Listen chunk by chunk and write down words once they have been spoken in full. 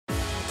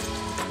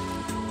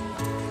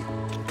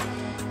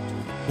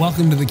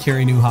Welcome to the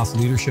Carey Nieuwhof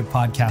Leadership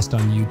Podcast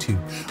on YouTube.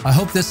 I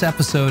hope this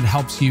episode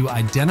helps you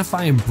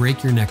identify and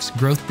break your next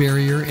growth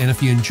barrier. And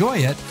if you enjoy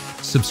it,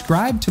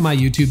 subscribe to my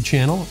YouTube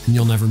channel and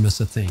you'll never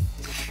miss a thing.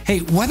 Hey,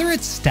 whether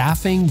it's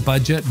staffing,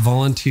 budget,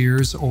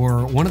 volunteers,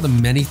 or one of the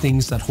many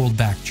things that hold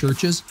back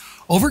churches,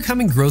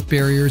 overcoming growth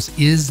barriers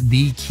is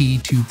the key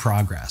to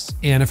progress.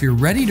 And if you're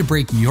ready to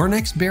break your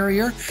next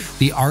barrier,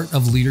 the Art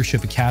of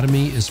Leadership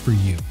Academy is for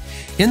you.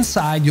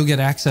 Inside, you'll get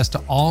access to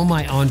all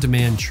my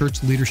on-demand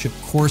church leadership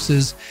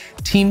courses,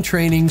 team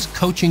trainings,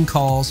 coaching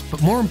calls,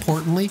 but more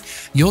importantly,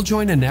 you'll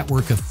join a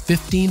network of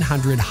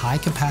 1,500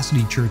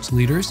 high-capacity church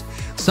leaders.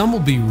 Some will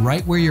be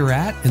right where you're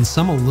at and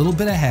some a little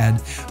bit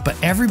ahead, but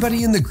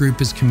everybody in the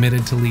group is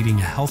committed to leading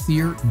a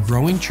healthier,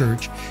 growing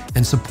church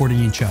and supporting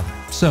each other.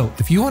 So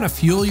if you want to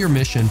fuel your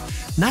mission,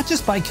 not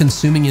just by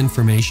consuming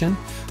information,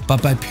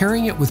 but by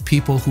pairing it with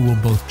people who will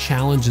both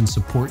challenge and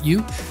support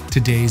you,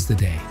 today's the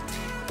day.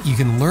 You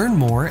can learn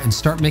more and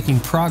start making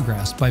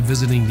progress by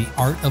visiting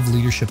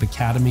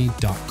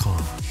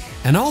theartofleadershipacademy.com.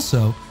 And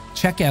also,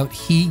 check out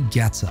He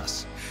Gets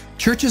Us.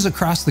 Churches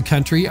across the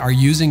country are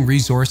using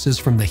resources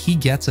from the He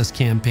Gets Us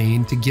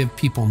campaign to give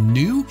people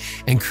new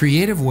and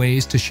creative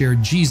ways to share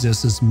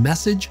Jesus'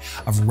 message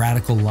of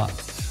radical love.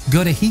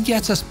 Go to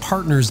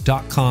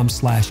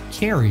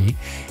hegetsuspartners.com/Carey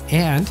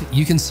and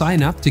you can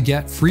sign up to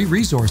get free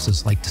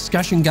resources like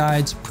discussion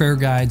guides, prayer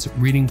guides,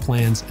 reading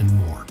plans, and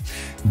more.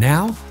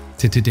 Now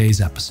to today's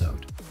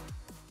episode.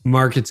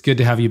 Mark, it's good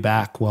to have you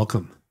back.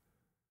 Welcome.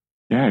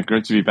 Yeah,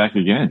 great to be back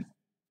again.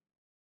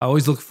 I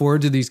always look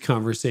forward to these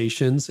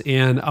conversations,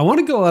 and I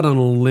want to go out on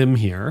a limb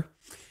here.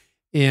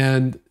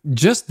 And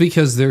just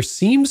because there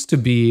seems to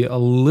be a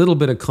little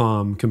bit of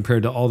calm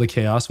compared to all the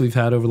chaos we've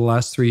had over the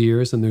last 3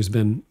 years, and there's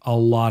been a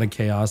lot of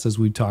chaos as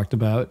we've talked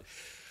about.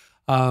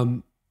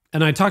 And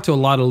I talked to a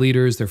lot of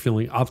leaders. They're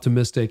feeling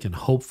optimistic and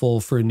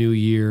hopeful for a new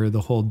year, the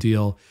whole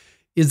deal.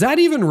 Is that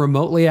even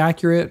remotely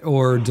accurate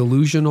or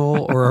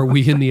delusional, or are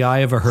we in the eye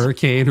of a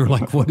hurricane, or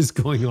like what is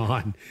going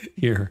on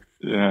here?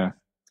 Yeah,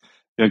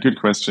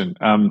 good question.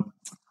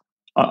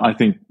 I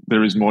think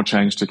there is more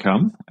change to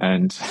come,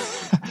 and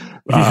so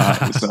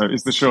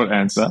it's the short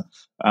answer.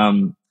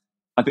 I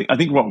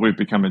think what we've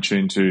become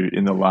attuned to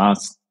in the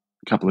last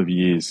couple of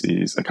years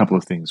is a couple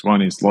of things.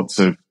 One is lots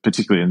of,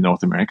 particularly in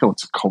North America,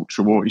 lots of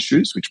culture war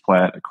issues which play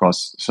out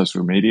across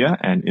social media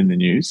and in the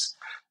news,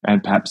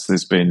 and perhaps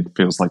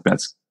feels like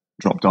that's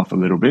dropped off a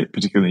little bit,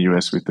 particularly in the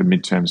US with the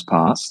midterms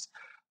passed.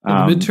 The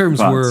midterms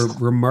were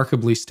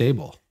remarkably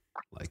stable.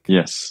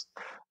 Yes.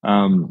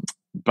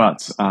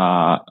 But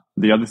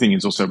the other thing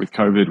is also with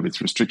COVID,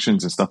 with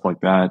restrictions and stuff like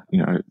that,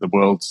 the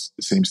world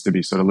seems to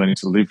be sort of learning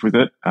to live with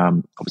it.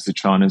 Obviously,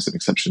 China's an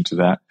exception to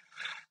that.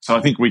 So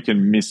I think we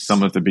can miss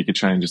some of the bigger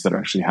changes that are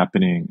actually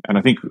happening. And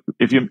I think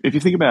if you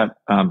think about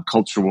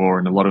culture war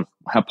and a lot of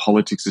how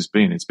politics has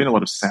been, it's been a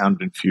lot of sound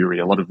and fury,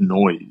 a lot of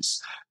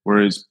noise,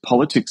 whereas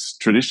politics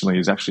traditionally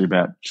is actually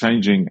about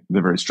changing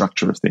the very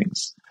structure of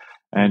things.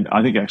 And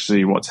I think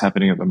actually what's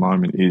happening at the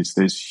moment is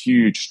there's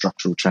huge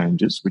structural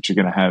changes which are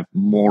going to have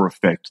more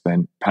effect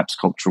than perhaps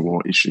culture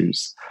war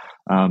issues.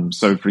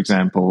 So, for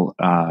example,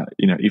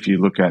 if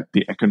you look at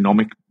the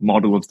economic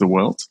model of the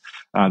world,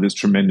 there's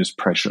tremendous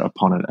pressure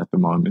upon it at the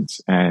moment,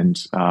 and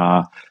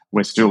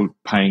we're still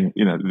paying.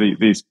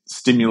 The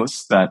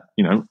stimulus that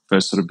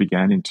first sort of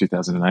began in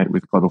 2008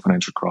 with the global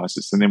financial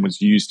crisis, and then was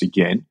used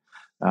again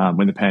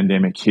when the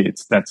pandemic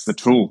hit. That's the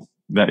tool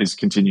that is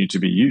continued to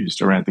be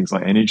used around things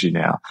like energy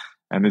now.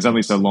 And there's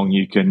only so long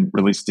you can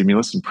release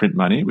stimulus and print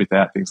money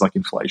without things like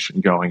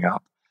inflation going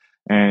up.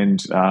 And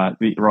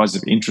the rise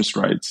of interest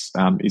rates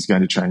is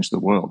going to change the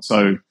world.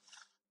 So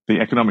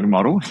the economic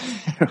model,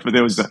 but I think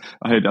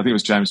it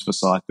was James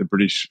Forsyth, the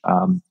British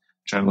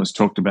journalist,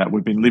 talked about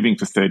we've been living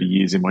for 30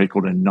 years in what he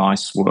called a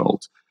nice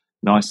world.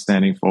 Nice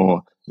standing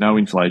for no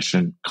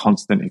inflation,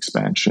 constant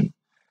expansion.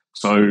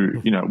 So,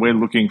 we're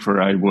looking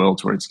for a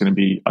world where it's going to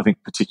be, I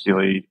think,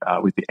 particularly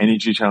with the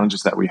energy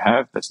challenges that we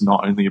have, that's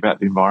not only about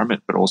the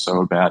environment, but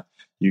also about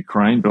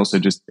Ukraine, but also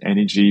just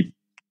energy,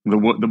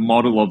 the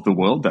model of the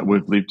world that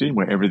we've lived in,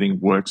 where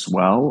everything works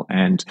well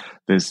and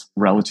there's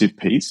relative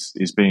peace,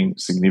 is being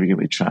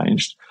significantly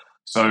changed.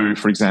 So,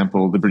 for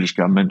example, the British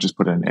government just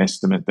put an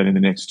estimate that in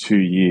the next 2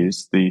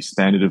 years, the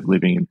standard of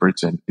living in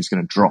Britain is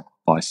going to drop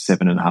by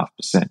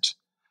 7.5%.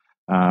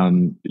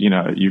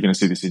 You're going to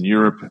see this in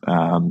Europe.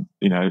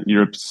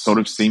 Europe sort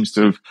of seems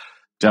to have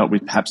dealt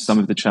with perhaps some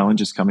of the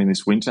challenges coming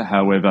this winter.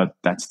 However,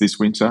 that's this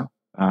winter.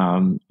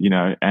 And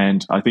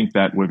I think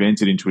that we've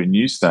entered into a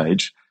new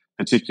stage,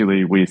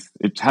 particularly with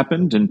it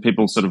happened and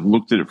people sort of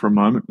looked at it for a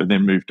moment, but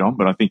then moved on.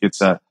 But I think it's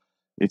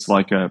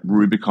like a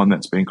Rubicon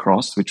that's been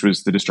crossed, which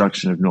was the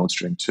destruction of Nord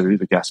Stream 2,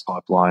 the gas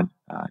pipeline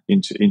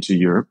into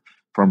Europe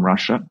from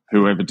Russia.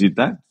 Whoever did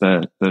that,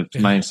 the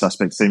main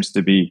suspect seems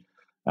to be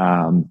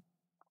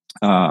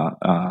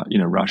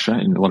Russia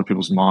in a lot of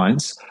people's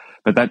minds.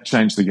 But that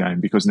changed the game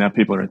because now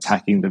people are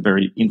attacking the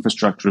very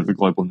infrastructure of the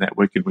global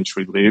network in which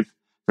we live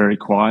very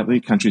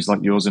quietly. Countries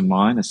like yours and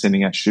mine are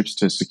sending out ships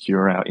to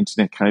secure our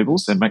internet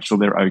cables and make sure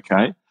they're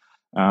okay.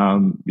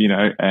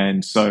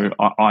 And so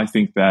I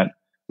think that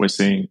we're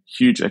seeing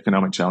huge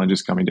economic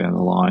challenges coming down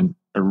the line,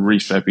 a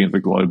reshaping of the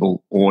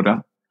global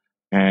order.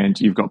 And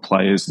you've got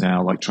players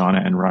now like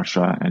China and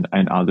Russia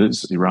and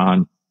others,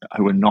 Iran,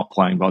 who are not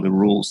playing by the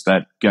rules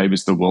that gave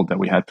us the world that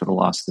we had for the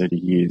last 30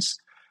 years.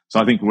 So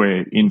I think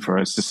we're in for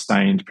a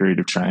sustained period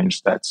of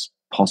change that's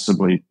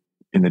possibly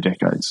in the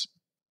decades.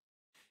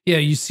 Yeah,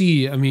 you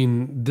see, I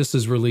mean, this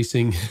is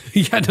releasing.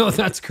 Yeah, no,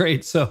 that's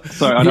great. So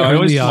I know I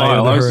always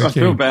smile. I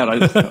feel bad.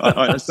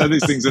 I say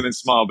these things and then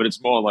smile, but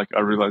it's more like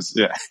I realize,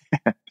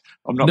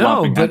 I'm not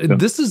laughing at them. No, but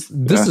this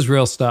is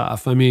real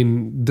stuff. I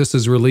mean, this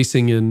is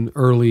releasing in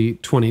early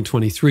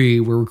 2023.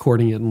 We're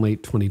recording it in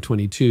late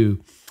 2022.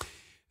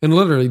 And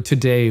literally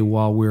today,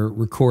 while we're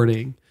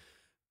recording,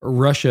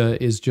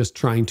 Russia is just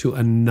trying to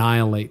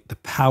annihilate the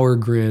power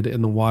grid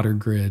and the water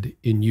grid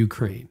in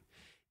Ukraine.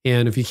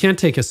 And if you can't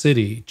take a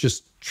city,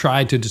 just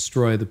try to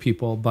destroy the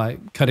people by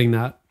cutting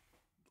that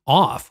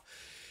off.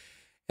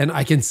 And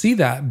I can see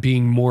that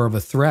being more of a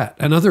threat.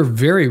 Another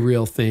very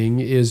real thing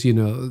is,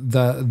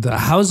 the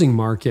housing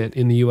market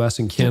in the US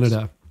and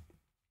Canada.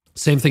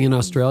 Same thing in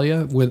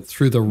Australia, went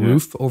through the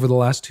roof over the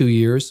last 2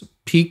 years,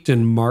 peaked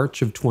in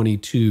March of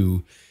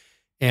 22,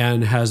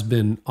 and has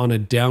been on a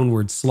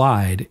downward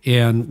slide.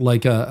 And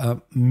like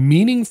a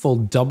meaningful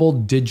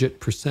double-digit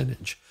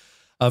percentage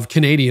of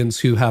Canadians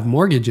who have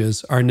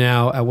mortgages are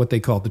now at what they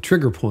call the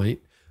trigger point,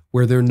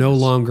 where they're no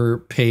longer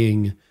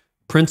paying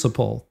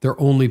principal, they're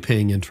only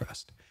paying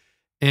interest.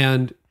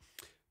 And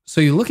so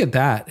you look at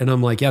that and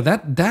I'm like, yeah,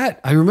 that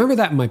I remember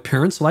that in my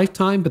parents'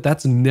 lifetime, but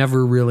that's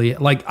never really,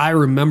 like, I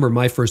remember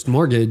my first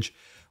mortgage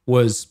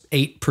was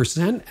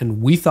 8%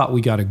 and we thought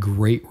we got a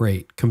great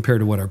rate compared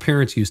to what our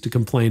parents used to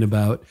complain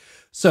about.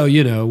 So,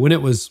 when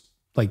it was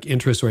like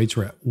interest rates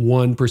were at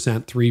 1%,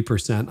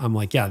 3%, I'm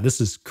like, yeah, this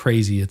is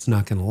crazy. It's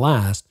not going to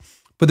last.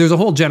 But there's a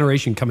whole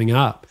generation coming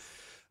up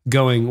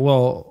going,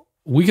 well,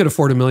 we could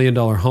afford $1 million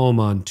home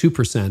on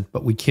 2%,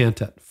 but we can't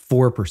at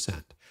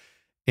 4%.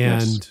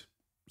 And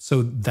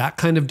so that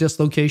kind of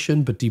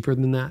dislocation, but deeper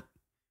than that.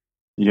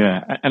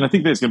 Yeah. And I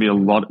think there's going to be a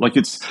lot,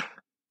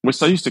 we're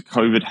so used to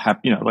COVID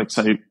like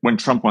say when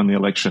Trump won the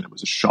election, it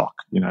was a shock,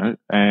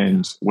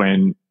 and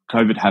when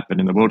COVID happened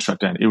and the world shut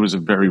down, it was a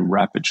very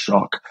rapid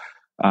shock.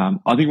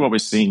 I think what we're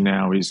seeing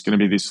now is going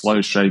to be this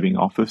slow shaving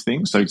off of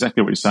things. So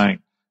exactly what you're saying,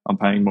 I'm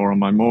paying more on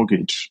my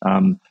mortgage.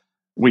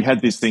 We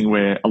had this thing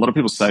where a lot of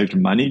people saved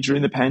money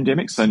during the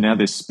pandemic. So now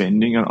they're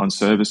spending on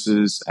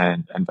services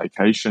and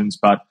vacations,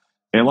 but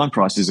airline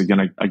prices are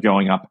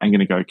going up and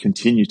going to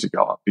continue to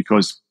go up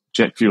because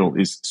jet fuel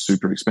is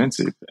super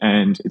expensive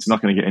and it's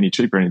not going to get any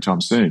cheaper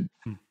anytime soon.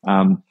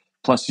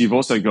 Plus, you've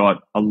also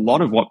got a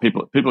lot of what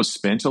people have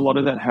spent a lot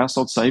of that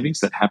household savings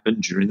that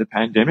happened during the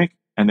pandemic,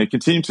 and they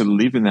continue to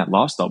live in that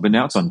lifestyle, but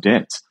now it's on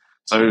debt.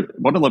 So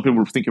what a lot of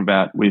people think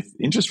about with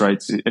interest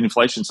rates and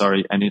inflation,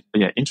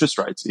 interest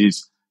rates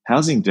is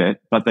housing debt,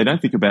 but they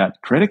don't think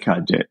about credit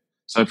card debt.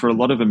 So for a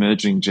lot of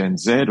emerging Gen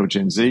Z or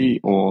Gen Z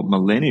or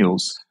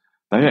millennials,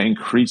 they are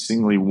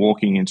increasingly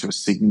walking into a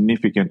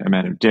significant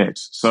amount of debt.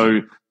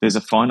 So there's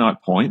a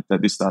finite point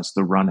that this starts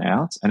to run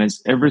out, and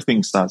as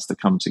everything starts to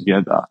come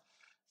together.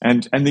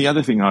 And the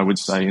other thing I would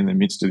say in the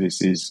midst of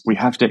this is we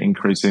have to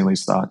increasingly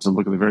start to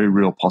look at the very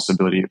real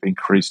possibility of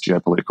increased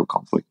geopolitical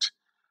conflict.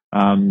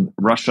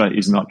 Russia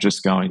is not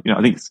just going,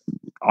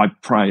 I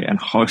pray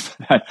and hope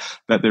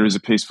that there is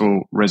a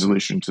peaceful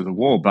resolution to the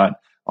war, but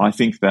I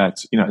think that,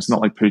 it's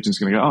not like Putin's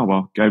going to go, oh,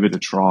 well, gave it a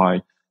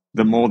try.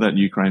 The more that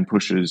Ukraine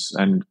pushes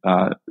and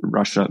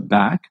Russia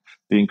back,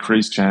 the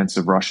increased chance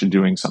of Russia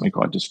doing something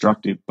quite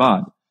destructive.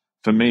 But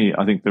for me,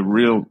 I think the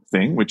real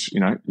thing, which,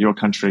 your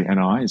country and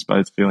I is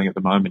both feeling at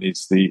the moment,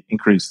 is the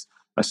increased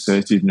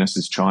assertiveness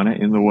of China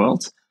in the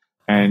world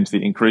and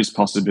the increased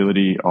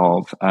possibility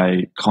of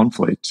a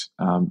conflict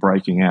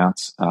breaking out.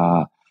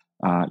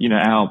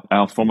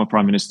 Our former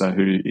Prime Minister,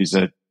 who is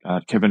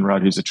Kevin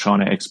Rudd, who's a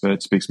China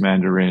expert, speaks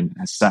Mandarin,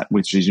 has sat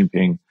with Xi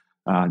Jinping,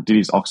 did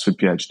his Oxford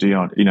PhD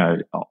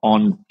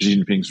on Xi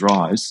Jinping's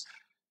rise.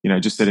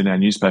 Just said in our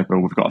newspaper,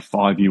 we've got a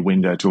 5-year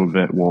window to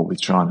avert war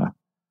with China.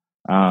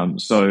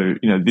 So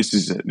this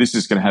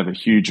is going to have a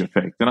huge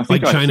effect. And I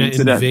think China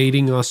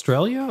invading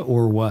Australia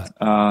or what?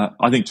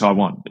 I think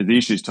Taiwan. The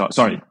issue is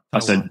Taiwan. I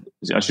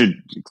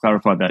should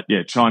clarify that.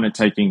 Yeah, China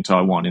taking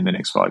Taiwan in the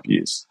next 5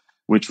 years,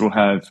 which will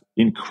have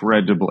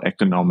incredible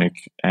economic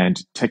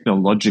and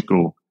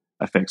technological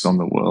effects on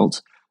the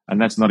world. And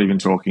that's not even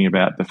talking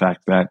about the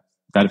fact that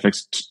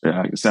affects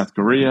South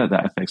Korea,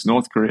 that affects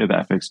North Korea, that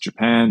affects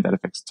Japan, that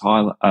affects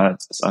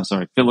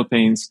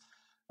Philippines,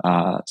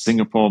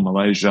 Singapore,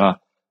 Malaysia.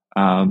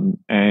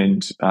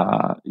 That's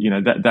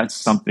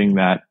something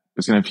that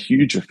is going to have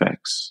huge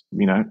effects,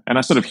 and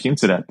I sort of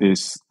hinted at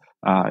this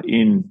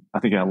in, I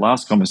think, our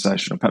last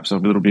conversation, or perhaps a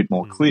little bit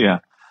more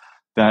clear,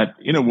 that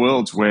in a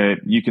world where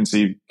you can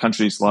see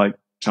countries like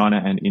China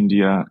and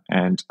India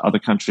and other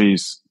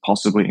countries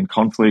possibly in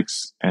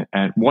conflicts,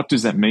 and what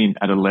does that mean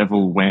at a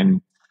level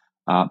when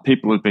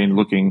people have been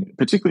looking,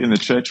 particularly in the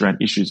church,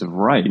 around issues of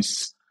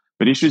race,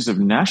 But issues of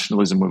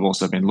nationalism we've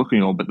also been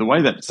looking at. But the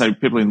way that, say,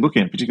 people have been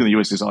looking at, particularly the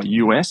US, is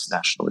US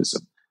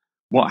nationalism.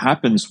 What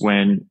happens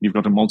when you've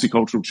got a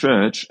multicultural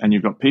church and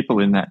you've got people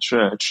in that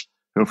church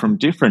who are from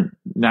different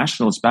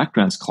nationalist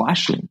backgrounds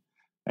clashing?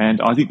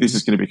 And I think this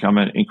is going to become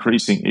an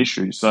increasing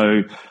issue.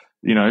 So,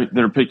 there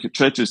are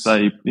churches,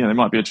 say, there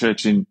might be a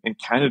church in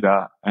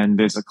Canada and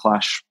there's a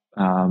clash,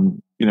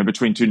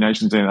 between two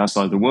nations on the other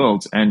side of the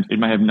world. And it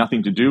may have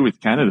nothing to do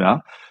with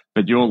Canada,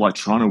 but you're like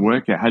trying to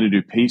work out how to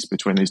do peace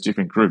between these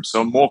different groups.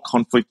 So a more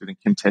conflicted and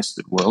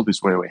contested world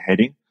is where we're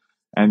heading.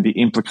 And the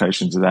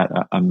implications of that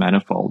are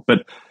manifold.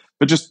 But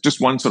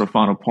just one sort of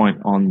final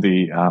point on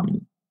the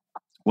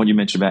what you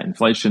mentioned about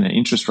inflation and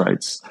interest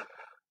rates.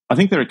 I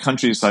think there are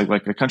countries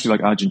like a country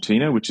like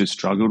Argentina, which has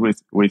struggled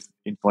with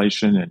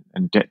inflation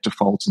and debt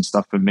defaults and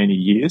stuff for many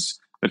years.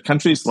 But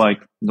countries like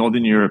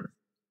Northern Europe,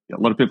 a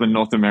lot of people in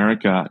North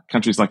America,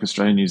 countries like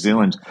Australia and New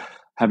Zealand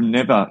have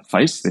never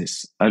faced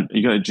this.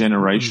 You've got a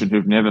generation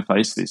who've never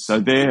faced this. So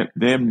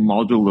their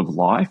model of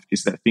life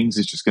is that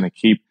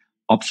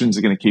options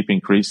are going to keep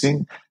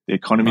increasing. The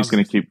economy is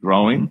going to keep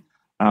growing.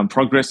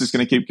 Progress is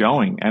going to keep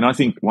going. And I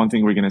think one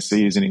thing we're going to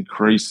see is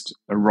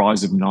a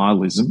rise of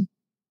nihilism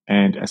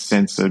and a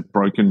sense of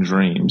broken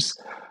dreams.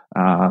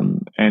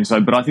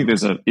 But I think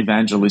there's an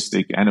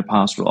evangelistic and a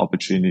pastoral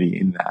opportunity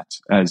in that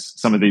as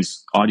some of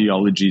these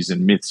ideologies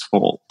and myths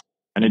fall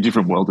and a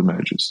different world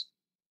emerges.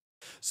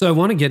 So I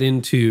want to get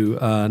into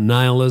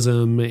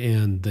nihilism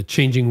and the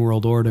changing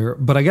world order,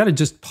 but I got to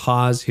just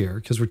pause here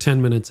because we're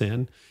 10 minutes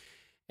in.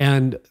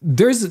 And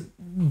there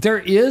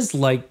is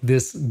like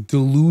this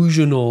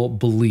delusional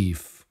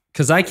belief,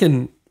 because I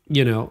can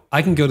go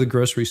to the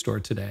grocery store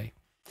today,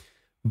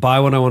 buy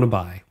what I want to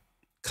buy,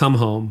 come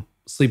home,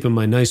 sleep in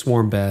my nice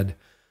warm bed,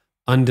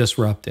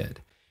 undisrupted,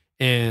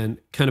 and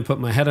kind of put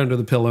my head under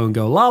the pillow and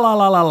go, la, la,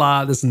 la, la,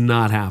 la, this is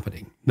not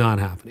happening.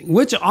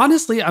 Which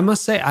honestly, I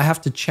must say, I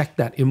have to check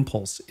that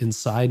impulse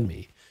inside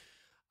me.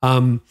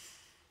 How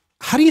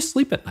do you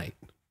sleep at night?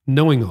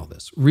 Knowing all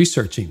this,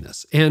 researching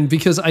this. And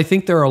because I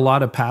think there are a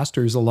lot of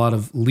pastors, a lot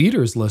of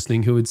leaders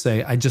listening who would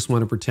say, I just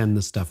want to pretend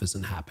this stuff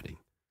isn't happening.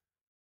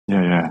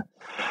 Yeah.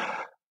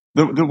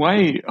 The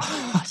way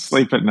I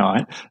sleep at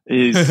night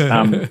is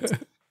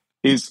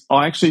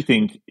I actually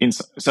think,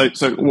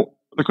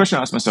 the question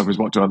I ask myself is,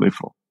 what do I live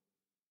for?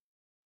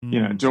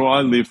 Do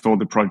I live for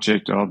the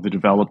project of the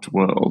developed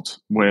world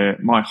where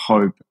my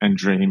hope and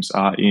dreams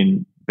are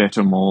in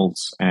better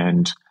malls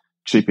and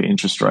cheaper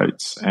interest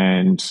rates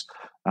and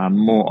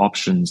more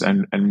options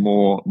and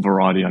more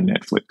variety on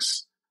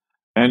Netflix?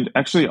 And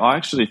I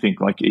actually think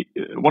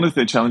one of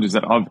the challenges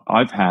that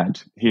I've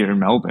had here in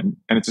Melbourne,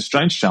 and it's a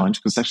strange challenge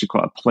because it's actually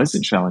quite a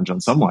pleasant challenge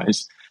on some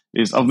ways,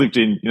 is I've lived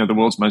in the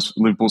world's most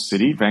livable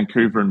city.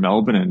 Vancouver and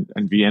Melbourne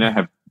and Vienna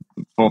have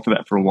fought for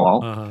that for a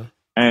while. Uh-huh.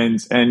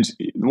 And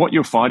what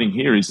you're fighting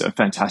here is a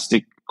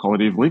fantastic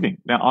quality of living.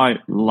 Now, I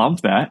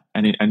love that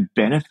and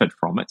benefit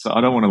from it. So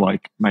I don't want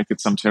to make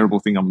it some terrible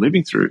thing I'm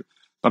living through.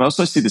 But I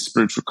also see the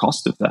spiritual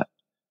cost of that.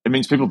 It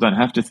means people don't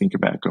have to think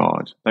about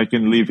God. They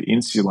can live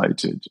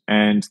insulated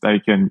and they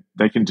can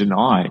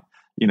deny,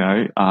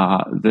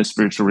 the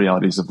spiritual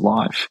realities of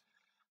life.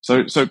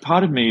 So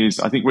part of me is,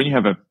 I think when you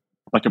have a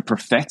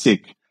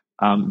prophetic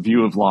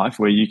view of life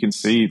where you can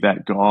see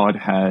that God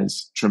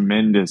has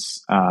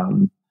tremendous,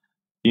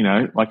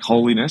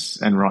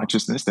 holiness and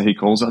righteousness that he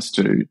calls us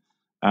to,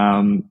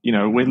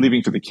 we're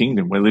living for the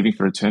kingdom. We're living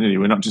for eternity.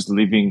 We're not just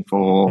living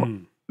for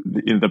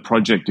the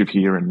project of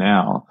here and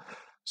now.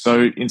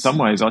 So in some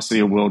ways, I see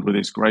a world where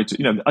there's great,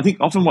 I think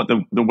often what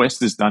the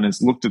West has done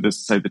is looked at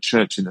this, say, the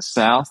church in the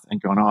South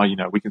and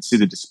gone, we can see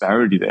the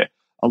disparity there.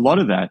 A lot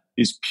of that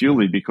is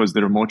purely because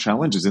there are more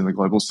challenges in the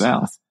global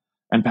South.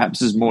 And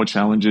perhaps as more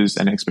challenges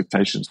and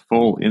expectations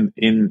fall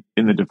in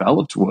the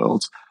developed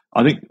world,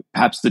 I think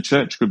perhaps the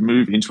church could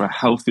move into a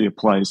healthier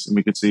place and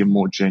we could see a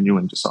more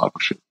genuine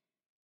discipleship.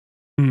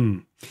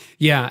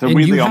 Yeah. So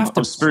weirdly,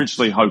 I'm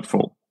spiritually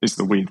hopeful is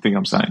the weird thing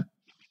I'm saying.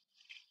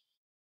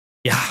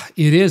 Yeah,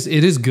 it is.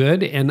 It is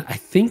good. And I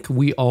think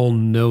we all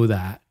know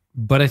that.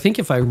 But I think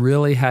if I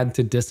really had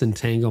to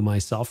disentangle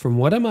myself from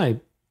what am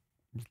I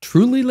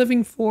truly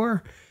living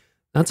for,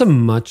 that's a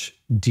much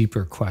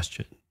deeper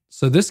question.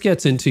 So this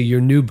gets into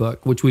your new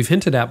book, which we've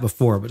hinted at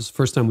before, but it's the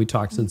first time we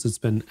talked since it's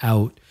been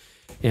out.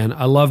 And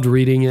I loved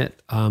reading it.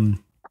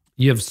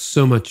 You have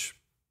so much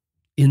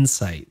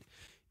insight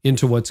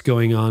into what's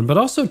going on, but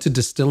also to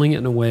distilling it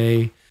in a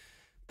way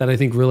that I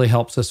think really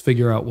helps us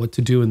figure out what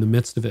to do in the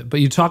midst of it.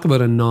 But you talk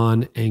about a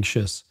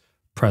non-anxious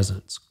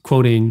presence,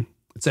 quoting,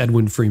 it's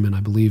Edwin Freeman, I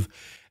believe.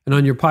 And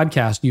on your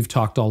podcast, you've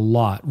talked a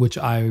lot, which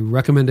I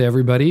recommend to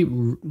everybody.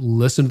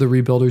 Listen to the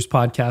Rebuilders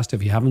podcast.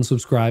 If you haven't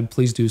subscribed,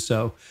 please do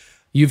so.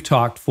 You've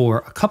talked for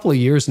a couple of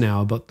years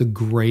now about the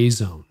gray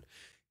zone.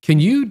 Can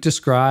you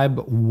describe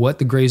what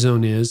the gray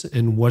zone is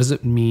and what does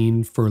it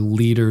mean for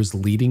leaders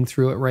leading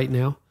through it right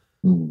now?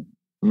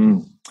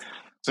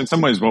 So in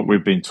some ways, what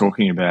we've been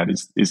talking about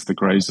is the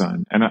gray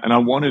zone. And I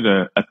wanted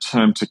a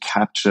term to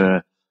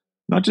capture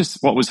not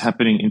just what was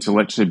happening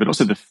intellectually, but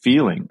also the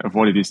feeling of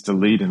what it is to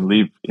lead and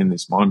live in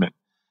this moment.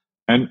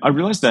 And I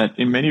realized that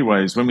in many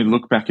ways, when we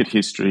look back at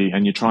history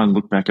and you try and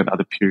look back at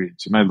other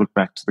periods, you may look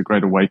back to the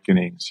Great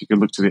Awakenings, you could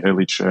look to the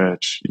early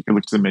church, you could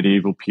look to the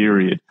medieval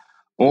period.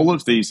 All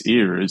of these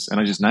eras, and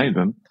I just named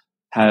them,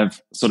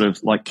 have sort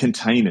of like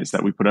containers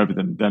that we put over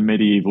them: the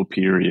medieval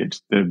period,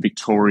 the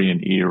Victorian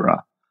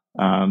era,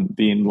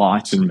 the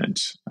Enlightenment.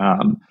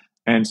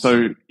 And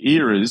so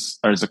eras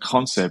are as a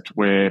concept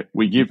where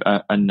we give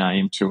a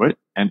name to it,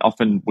 and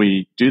often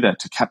we do that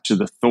to capture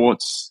the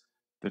thoughts,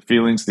 the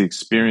feelings, the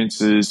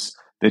experiences.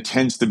 There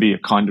tends to be a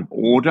kind of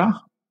order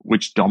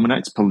which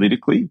dominates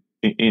politically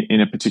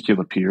in a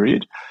particular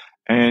period.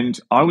 And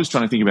I was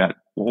trying to think about,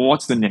 well,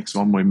 what's the next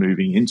one we're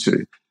moving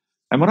into?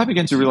 And what I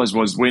began to realize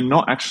was we're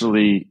not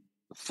actually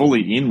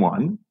fully in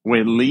one.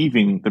 We're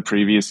leaving the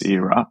previous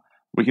era.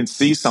 We can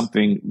see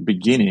something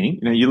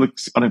beginning. You look,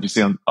 I don't know if you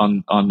see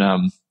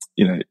on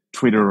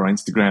Twitter or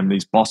Instagram,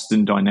 these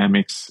Boston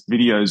Dynamics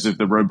videos of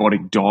the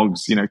robotic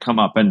dogs, come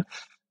up, and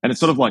it's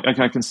sort of like,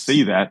 okay, I can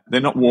see that.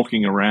 They're not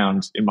walking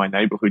around in my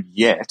neighborhood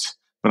yet,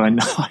 but I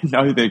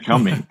know they're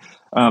coming.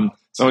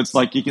 So it's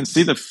like you can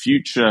see the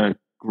future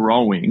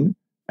growing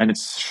and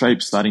its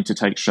shape starting to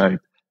take shape,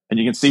 and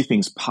you can see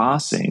things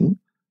passing.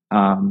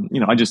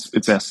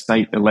 It's our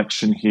state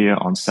election here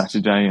on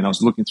Saturday, and I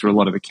was looking through a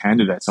lot of the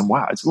candidates, and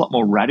wow, it's a lot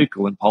more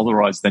radical and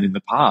polarized than in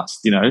the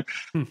past.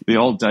 The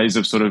old days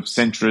of sort of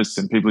centrists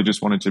and people who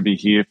just wanted to be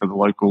here for the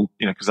local,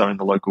 because they're in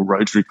the local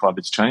Rotary Club,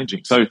 it's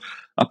changing. So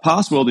a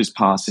past world is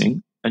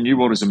passing, a new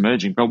world is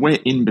emerging, but we're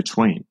in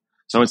between.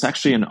 So it's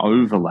actually an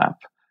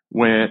overlap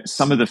where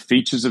some of the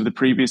features of the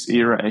previous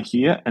era are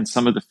here and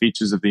some of the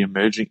features of the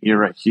emerging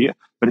era are here,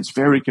 but it's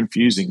very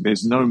confusing.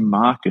 There's no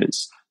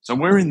markers. So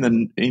we're in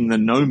the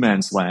no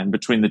man's land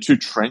between the two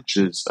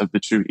trenches of the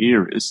two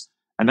eras,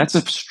 and that's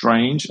a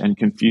strange and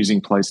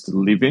confusing place to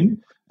live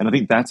in. And I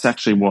think that's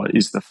actually what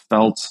is the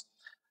felt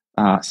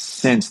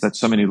sense that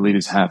so many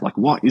leaders have. Like,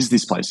 what is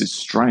this place? It's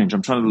strange.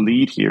 I'm trying to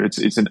lead here.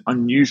 It's an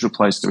unusual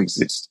place to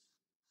exist.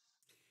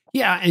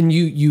 Yeah, and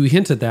you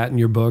hint at that in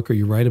your book, or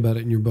you write about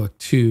it in your book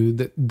too,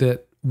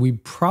 that we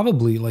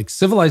probably, like,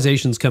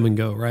 civilizations come and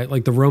go, right?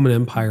 Like the Roman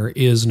Empire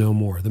is no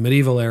more. The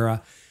medieval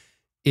era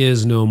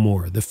is no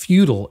more. The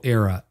feudal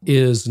era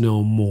is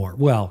no more.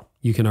 Well,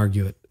 you can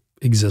argue it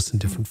exists in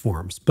different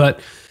forms,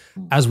 but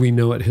as we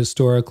know it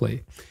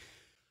historically,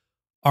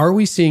 are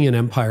we seeing an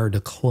empire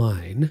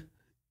decline?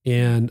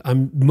 And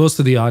most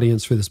of the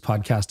audience for this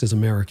podcast is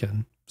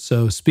American.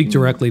 So speak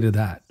directly to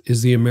that.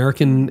 Is the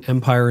American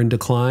empire in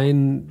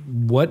decline?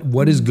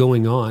 What is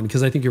going on?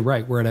 Because I think you're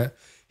right. We're at a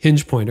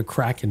hinge point, a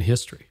crack in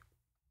history.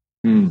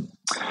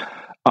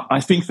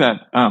 I think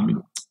that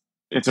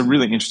it's a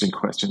really interesting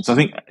question. So I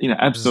think,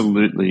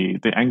 absolutely,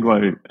 the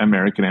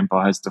Anglo-American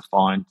empire has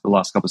defined the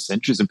last couple of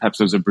centuries, and perhaps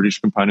there was a British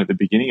component at the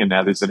beginning, and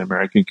now there's an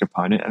American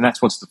component, and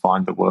that's what's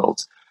defined the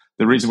world.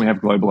 The reason we have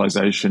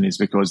globalization is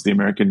because the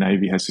American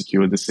Navy has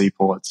secured the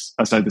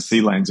the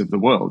sea lanes of the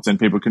world, and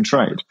people can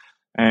trade.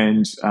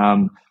 And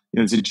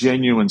there's a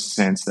genuine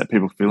sense that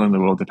people feel in the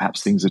world that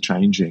perhaps things are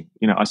changing.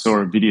 I saw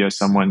a video,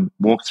 someone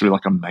walked through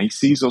like a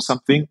Macy's or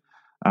something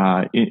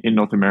in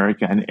North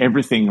America, and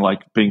everything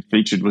like being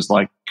featured was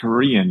like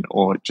Korean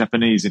or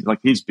Japanese, and like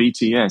here's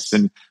BTS,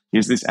 and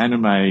here's this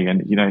anime,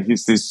 and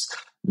here's this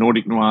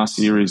Nordic noir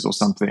series or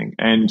something.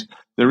 And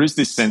there is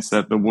this sense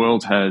that the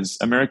world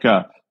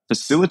America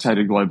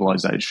facilitated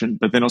globalization,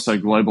 but then also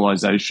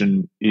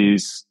globalization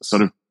is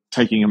sort of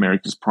taking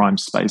America's prime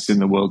space in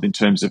the world in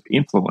terms of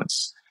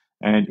influence.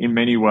 And in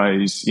many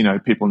ways,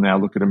 people now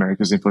look at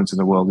America's influence in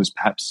the world as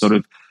perhaps sort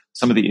of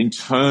some of the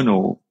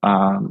internal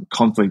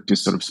conflict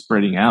is sort of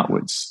spreading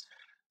outwards.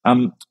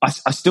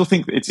 I still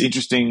think it's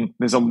interesting.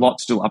 There's a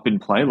lot still up in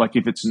play. Like,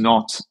 if it's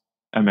not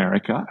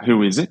America,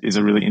 who is it? Is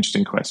a really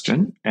interesting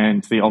question.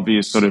 And the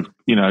obvious sort of,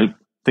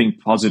 think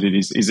positive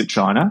is it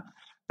China?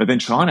 But then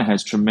China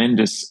has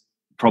tremendous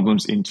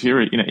problems in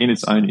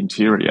its own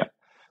interior.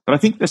 But I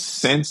think the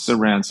sense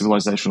around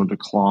civilizational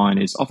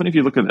decline is often, if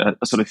you look at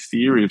a sort of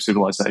theory of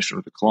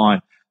civilizational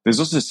decline, there's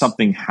also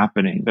something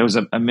happening. There was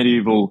a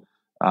medieval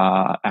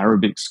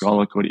Arabic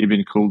scholar called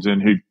Ibn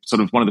Khaldun, who sort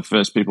of one of the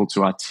first people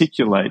to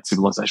articulate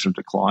civilizational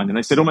decline. And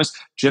they said almost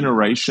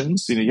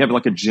generations, you have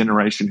like a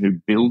generation who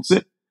builds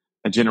it,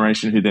 a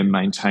generation who then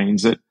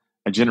maintains it,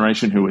 a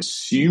generation who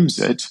assumes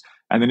it,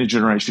 and then a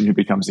generation who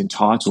becomes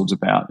entitled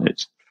about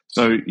it.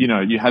 So,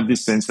 you have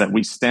this sense that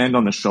we stand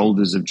on the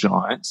shoulders of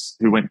giants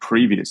who went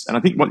previous. And I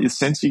think what the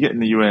sense you get in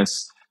the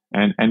US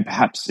and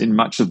perhaps in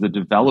much of the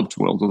developed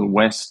world, or the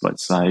West,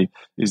 let's say,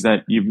 is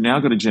that you've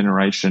now got a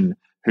generation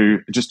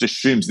who just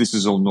assumes this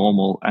is all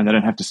normal and they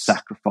don't have to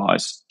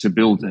sacrifice to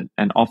build it.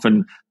 And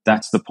often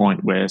that's the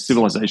point where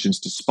civilizations,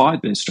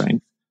 despite their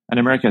strength, and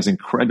America has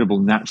incredible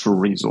natural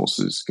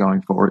resources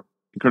going for it,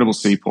 incredible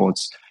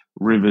seaports,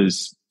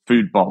 rivers,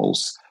 food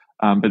bowls,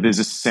 but there's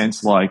a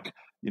sense like,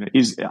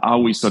 are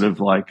we sort of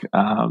like,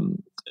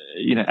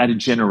 at a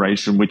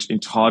generation which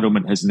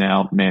entitlement has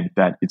now meant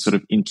that it's sort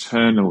of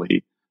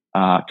internally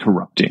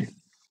corrupting.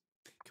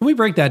 Can we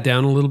break that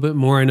down a little bit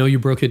more? I know you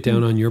broke it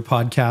down on your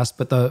podcast,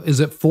 but is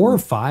it 4 or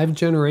 5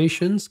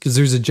 generations? Because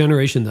there's a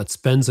generation that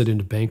spends it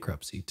into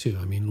bankruptcy too.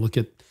 I mean, look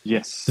at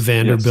the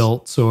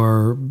Vanderbilts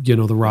or,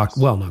 the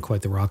well, not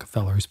quite the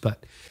Rockefellers,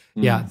 but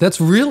yeah, that's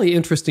really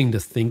interesting to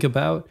think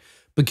about,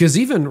 because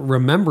even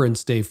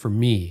Remembrance Day for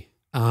me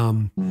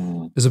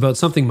is about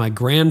something my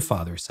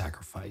grandfather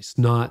sacrificed,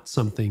 not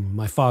something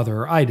my father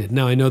or I did.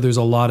 Now, I know there's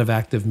a lot of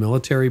active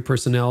military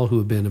personnel who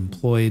have been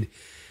employed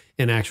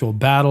in actual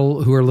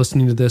battle who are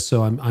listening to this,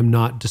 so I'm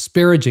not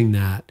disparaging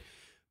that,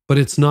 but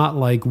it's not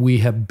like we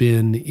have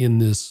been in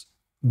this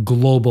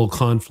global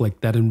conflict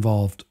that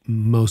involved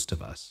most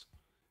of us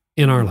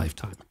in our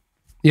lifetime.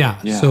 Yeah.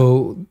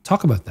 So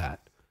talk about that.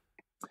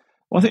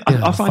 Well, I think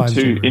I find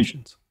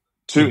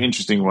two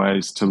interesting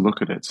ways to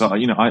look at it. So,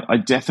 I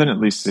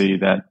definitely see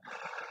that.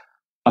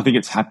 I think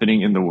it's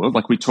happening in the world.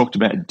 Like we talked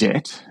about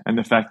debt and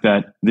the fact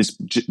that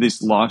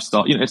this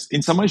lifestyle, it's,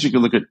 in some ways you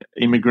could look at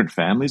immigrant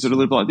families that are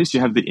live like this.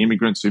 You have the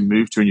immigrants who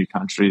move to a new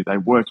country, they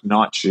work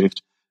night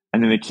shift,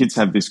 and then their kids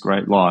have this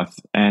great life,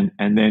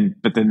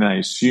 but then they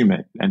assume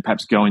it and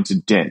perhaps go into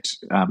debt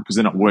because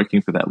they're not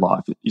working for that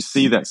life. You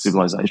see that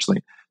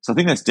civilizationally. So I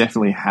think that's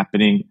definitely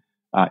happening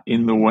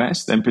in the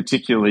West, and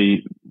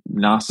particularly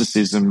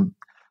narcissism,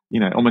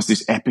 almost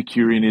this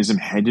Epicureanism,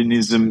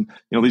 hedonism,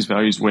 these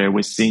values where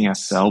we're seeing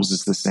ourselves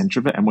as the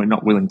center of it and we're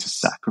not willing to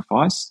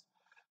sacrifice.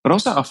 But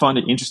also I find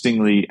it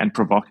interestingly and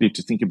provocative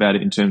to think about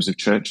it in terms of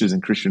churches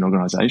and Christian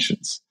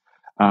organizations.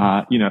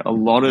 A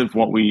lot of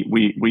what we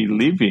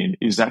live in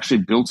is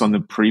actually built on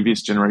the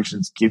previous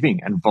generation's giving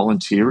and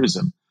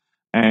volunteerism.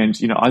 And,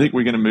 I think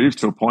we're going to move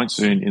to a point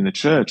soon in the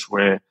church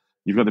where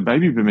you've got the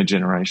baby boomer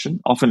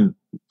generation, often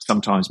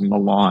sometimes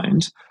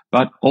maligned,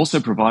 but also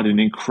provide an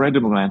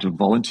incredible amount of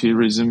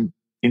volunteerism,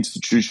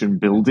 institution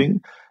building.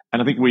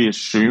 And I think we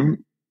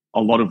assume a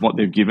lot of what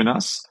they've given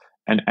us.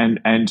 And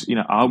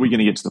are we going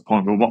to get to the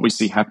point where what we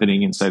see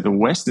happening in, say, the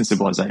Western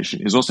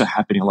civilization is also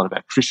happening in a lot of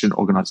our Christian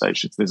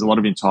organizations? There's a lot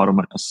of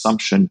entitlement,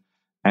 assumption,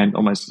 and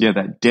almost,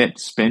 that debt,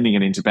 spending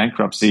it into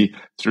bankruptcy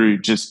through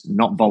just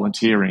not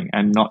volunteering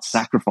and not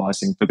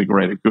sacrificing for the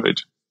greater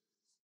good.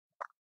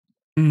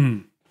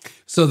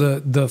 So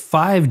the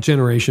 5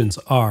 generations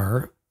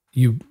are,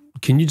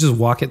 can you just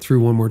walk it through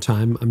one more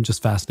time? I'm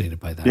just fascinated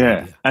by that.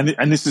 Yeah, idea.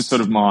 And this is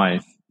sort of my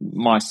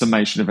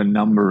summation of a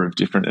number of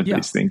different of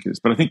these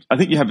thinkers. But I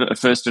think you have a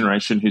first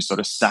generation who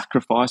sort of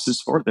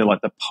sacrifices for it. They're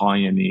like the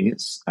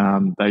pioneers.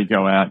 They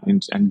go out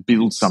and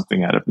build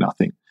something out of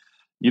nothing.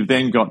 You've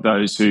then got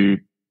those who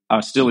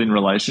are still in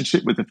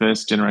relationship with the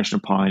first generation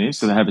of pioneers,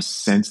 so they have a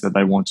sense that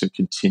they want to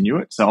continue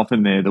it. So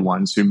often they're the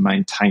ones who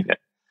maintain it.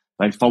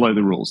 They follow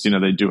the rules,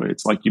 they do it.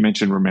 It's like you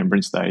mentioned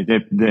Remembrance Day.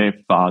 Their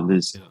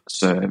fathers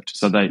served,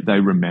 so they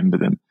remember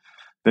them.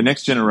 The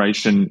next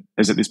generation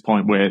is at this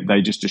point where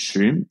they just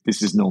assume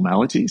this is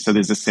normality. So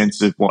there's a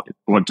sense of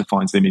what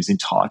defines them as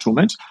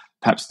entitlement.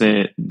 Perhaps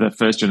the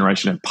first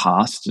generation have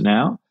passed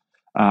now.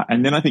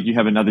 And then I think you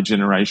have another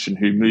generation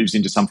who moves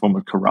into some form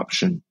of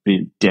corruption, be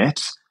it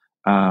debt,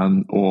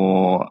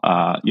 or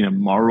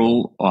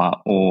moral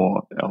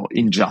or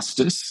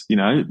injustice.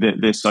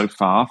 They're so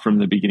far from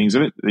the beginnings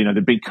of it.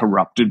 They're being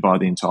corrupted by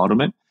the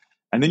entitlement.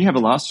 And then you have a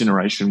last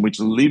generation which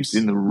lives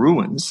in the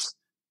ruins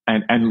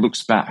and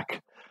looks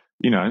back.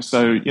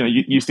 So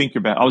you think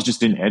about. I was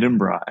just in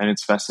Edinburgh, and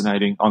it's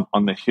fascinating.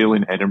 On the hill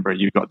in Edinburgh,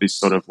 you've got this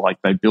sort of like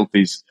they built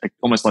these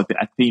almost like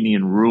the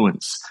Athenian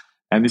ruins.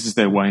 And this is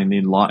their way in the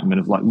Enlightenment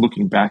of like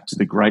looking back to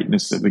the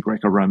greatness of the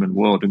Greco-Roman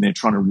world, and they're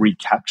trying to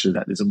recapture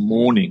that. There's a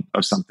mourning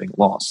of something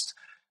lost.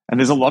 And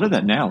there's a lot of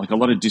that now, like a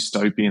lot of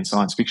dystopian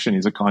science fiction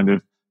is a kind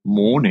of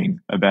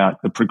mourning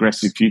about the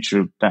progressive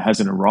future that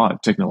hasn't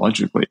arrived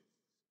technologically.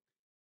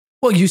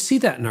 Well, you see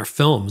that in our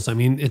films. I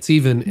mean, it's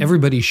even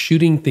everybody's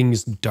shooting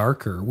things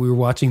darker. We were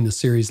watching the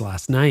series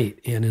last night,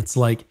 and it's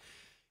like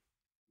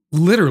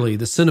literally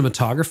the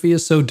cinematography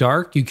is so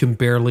dark you can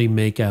barely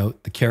make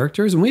out the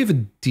characters. And we have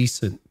a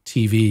decent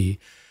TV.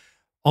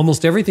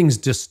 Almost everything's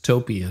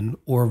dystopian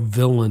or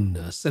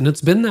villainous, and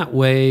it's been that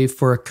way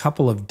for a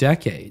couple of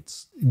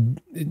decades.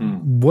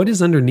 What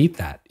is underneath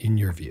that, in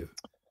your view?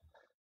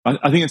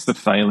 I think it's the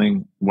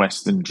failing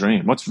Western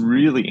dream. What's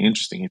really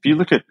interesting, if you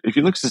look at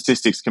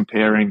statistics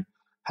comparing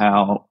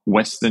how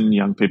Western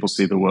young people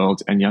see the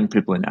world and young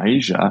people in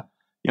Asia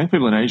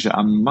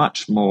are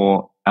much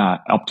more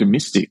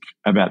optimistic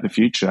about the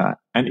future.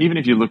 And even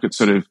if you look at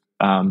sort of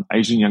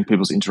Asian young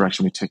people's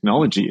interaction with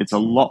technology, it's a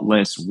lot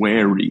less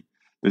wary.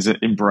 There's an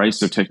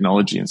embrace of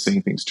technology and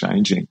seeing things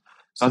changing.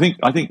 So I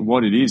think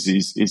what it is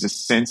a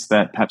sense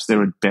that perhaps there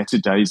were better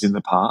days in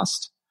the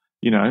past.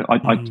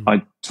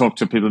 I talk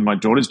to people in my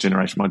daughter's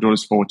generation. My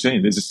daughter's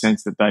 14. There's a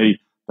sense that they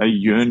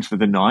yearn for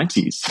the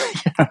 90s.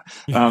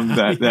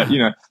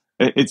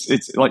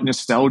 It's like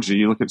nostalgia.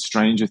 You look at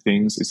Stranger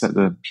Things. Is that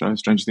the show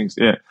Stranger Things?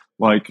 Yeah.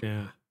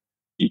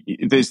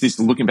 There's this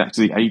looking back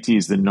to the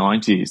 80s, the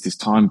 90s, this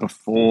time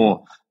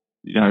before,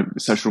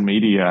 social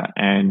media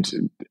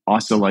and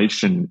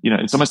isolation.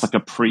 It's almost like a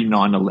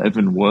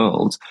pre-9/11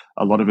 world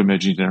a lot of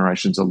emerging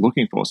generations are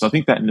looking for. So I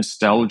think that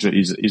nostalgia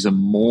is a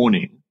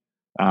mourning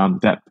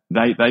that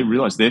they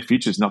realize their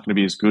future is not going to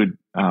be as good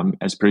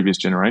as previous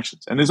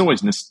generations. And there's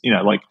always this,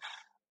 like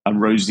a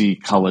rosy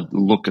colored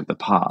look at the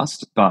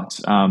past, but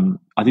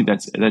I think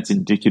that's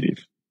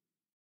indicative.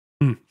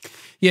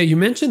 Yeah, you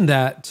mentioned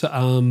that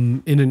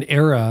in an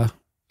era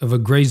of a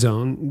gray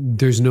zone,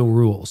 there's no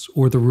rules,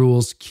 or the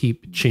rules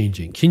keep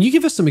changing. Can you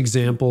give us some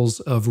examples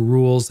of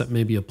rules that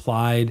maybe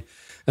applied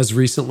as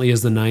recently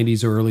as the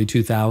 90s or early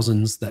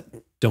 2000s that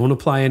don't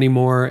apply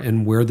anymore,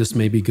 and where this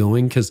may be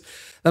going? Because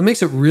that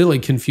makes it really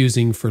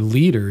confusing for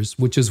leaders,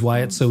 which is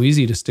why it's so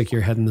easy to stick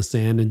your head in the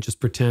sand and just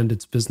pretend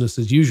it's business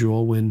as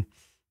usual when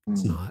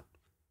it's not.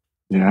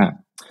 Yeah.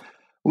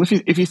 Well,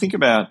 if you think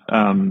about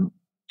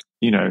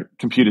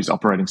computers,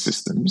 operating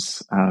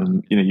systems,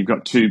 you've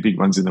got two big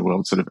ones in the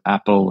world, sort of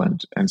Apple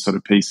and sort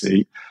of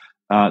PC.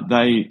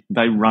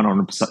 They run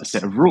on a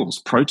set of rules,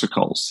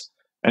 protocols,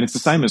 and it's the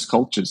same as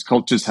cultures.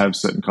 Cultures have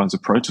certain kinds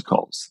of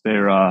protocols.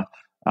 There are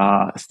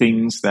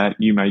things that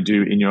you may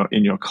do in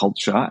your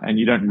culture, and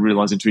you don't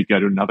realize until you go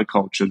to another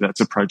culture that's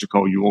a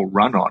protocol you all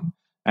run on.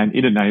 And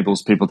it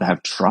enables people to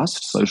have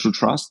trust, social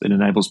trust. It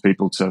enables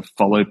people to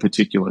follow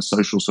particular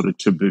social sort of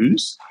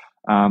taboos.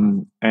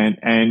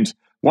 And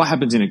what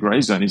happens in a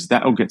gray zone is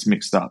that all gets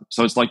mixed up.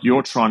 So it's like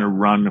you're trying to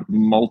run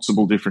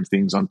multiple different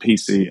things on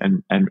PC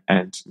and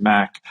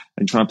Mac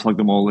and trying to plug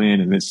them all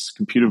in, and there's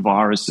computer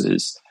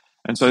viruses.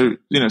 And so,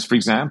 for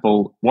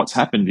example, what's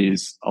happened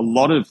is a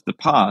lot of the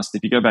past,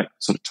 if you go back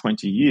sort of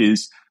 20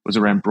 years, was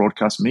around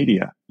broadcast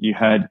media. You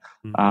had,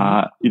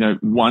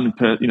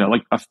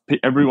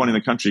 everyone in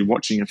the country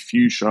watching a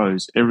few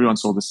shows. Everyone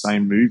saw the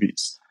same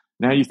movies.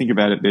 Now you think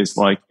about it, there's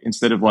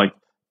instead of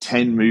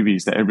 10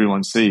 movies that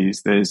everyone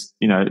sees, there's,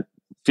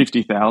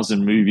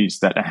 50,000 movies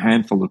that a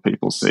handful of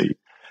people see.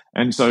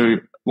 And so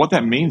what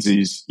that means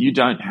is you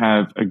don't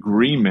have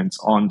agreement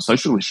on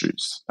social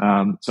issues.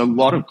 So a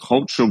lot of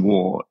culture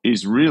war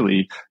is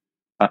really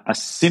a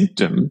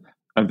symptom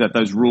of that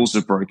those rules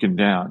are broken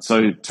down.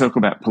 So talk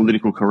about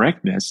political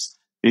correctness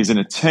is an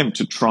attempt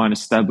to try and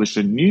establish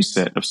a new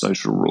set of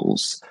social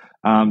rules.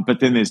 But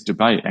then there's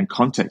debate and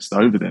context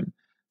over them.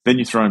 Then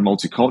you throw in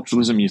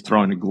multiculturalism, you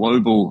throw in a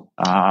global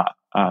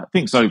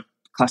thing. So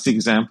classic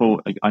example,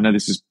 I know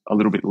this is a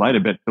little bit later,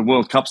 but the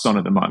World Cup's on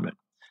at the moment.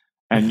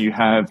 And you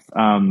have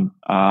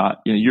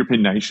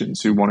European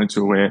nations who wanted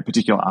to wear a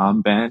particular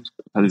armband.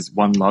 There's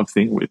One Love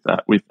thing with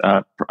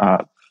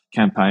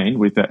campaign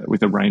with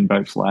a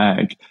rainbow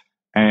flag,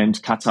 and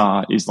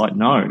Qatar is like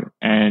no.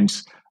 And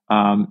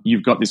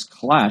you've got this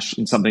clash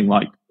in something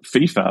like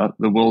FIFA,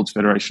 the World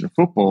Federation of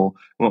Football,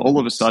 where all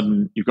of a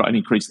sudden you've got an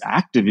increased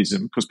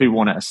activism because people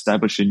want to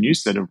establish a new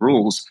set of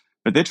rules.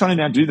 But they're trying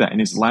to now do that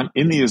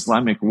in the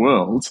Islamic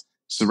world,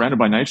 surrounded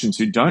by nations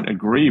who don't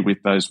agree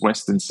with those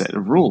Western set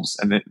of rules.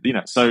 And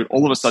so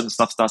all of a sudden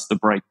stuff starts to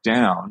break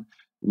down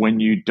when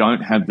you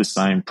don't have the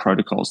same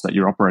protocols that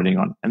you're operating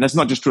on. And that's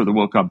not just true of the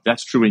World Cup,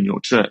 that's true in your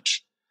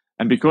church.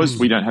 And because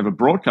we don't have a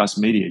broadcast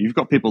media, you've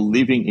got people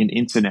living in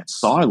internet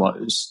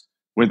silos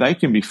where they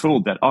can be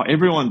fooled that,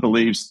 everyone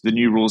believes the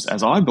new rules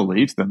as I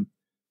believe them.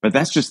 But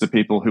that's just the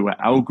people who are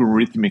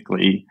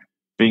algorithmically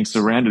being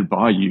surrounded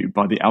by you,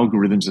 by the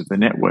algorithms of the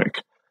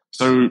network.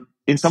 So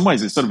in some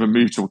ways, it's sort of a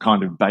move to a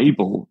kind of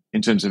Babel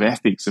in terms of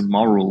ethics and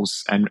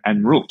morals and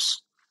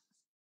rules.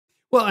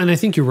 Well, and I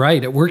think you're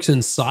right. It works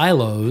in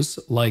silos,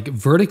 like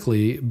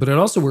vertically, but it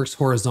also works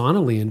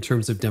horizontally in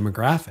terms of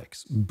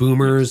demographics.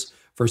 Boomers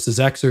versus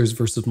Xers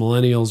versus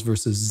millennials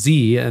versus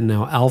Z, and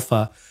now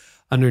Alpha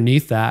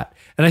underneath that.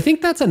 And I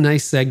think that's a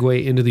nice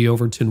segue into the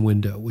Overton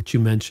window, which you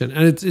mentioned.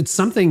 And it's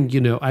something,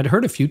 I'd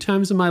heard a few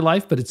times in my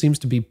life, but it seems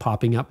to be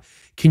popping up.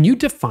 Can you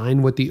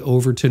define what the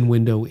Overton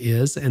window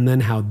is and then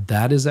how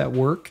that is at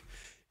work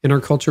in our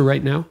culture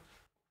right now?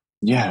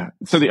 Yeah.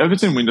 So the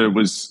Overton window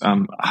was,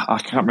 I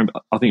can't remember,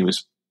 I think it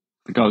was,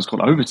 the guy was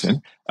called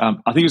Overton. I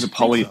think he was a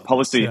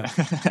policy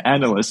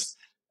analyst.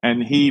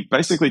 And he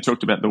basically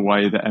talked about the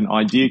way that an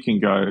idea can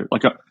go,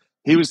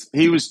 he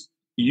was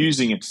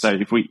using it to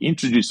say, if we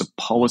introduce a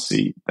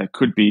policy that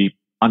could be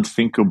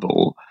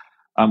unthinkable,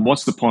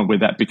 what's the point where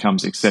that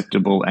becomes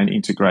acceptable and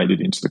integrated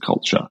into the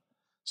culture?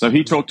 So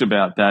he talked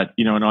about that,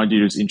 an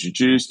idea is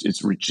introduced,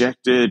 it's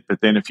rejected,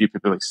 but then a few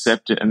people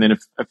accept it. And then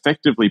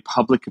effectively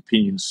public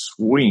opinion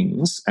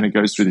swings and it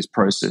goes through this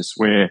process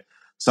where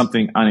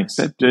something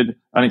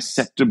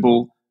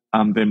unacceptable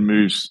then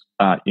moves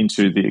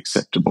into the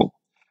acceptable.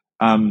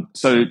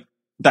 So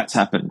that's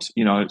happened,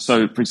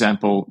 So, for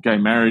example, gay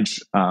marriage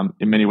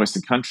in many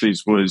Western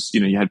countries was,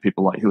 you had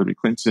people like Hillary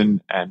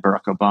Clinton and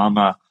Barack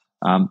Obama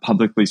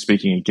publicly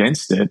speaking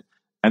against it.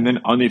 And then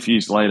only a few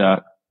years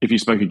later, if you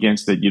spoke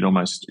against it, you'd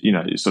almost,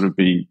 sort of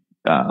be,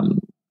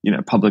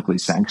 publicly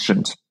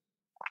sanctioned.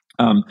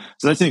 So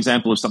that's an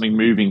example of something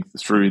moving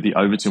through the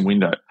Overton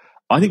window.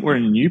 I think we're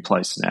in a new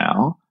place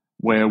now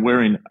where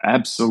we're in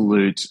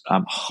absolute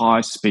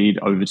high-speed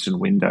Overton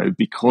window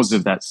because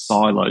of that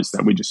silos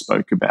that we just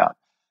spoke about.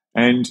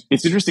 And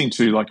it's interesting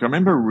too, I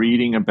remember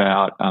reading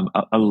about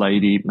a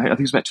lady, I think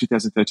it was about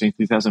 2013,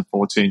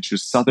 2014, she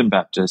was Southern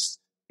Baptist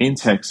in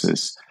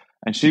Texas,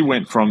 and she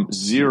went from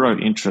zero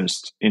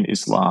interest in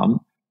Islam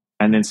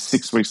and then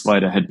 6 weeks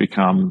later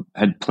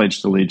had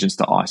pledged allegiance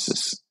to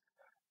ISIS.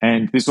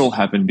 And this all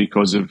happened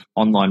because of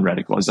online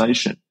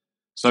radicalization.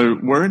 So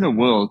we're in a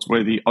world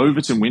where the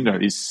Overton window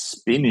is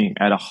spinning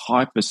at a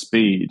hyper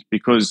speed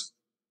because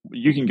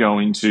you can go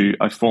into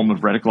a form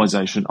of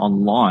radicalization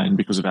online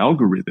because of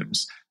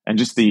algorithms and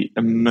just the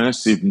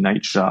immersive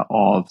nature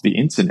of the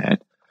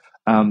internet.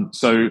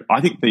 So I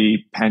think the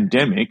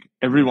pandemic,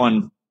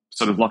 everyone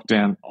sort of locked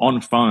down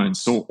on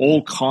phones, saw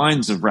all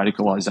kinds of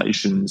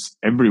radicalizations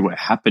everywhere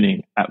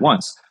happening at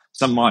once.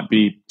 Some might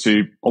be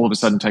to all of a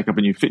sudden take up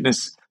a new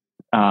fitness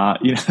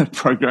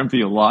program for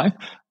your life.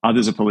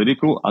 Others are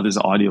political, others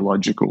are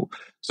ideological.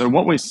 So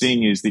what we're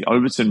seeing is the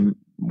Overton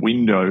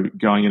window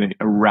going at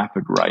a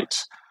rapid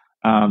rate.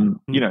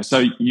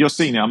 So you're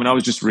seeing now, I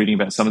was just reading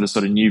about some of the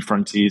sort of new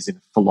frontiers in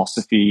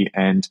philosophy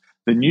and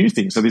the new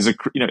things. So there's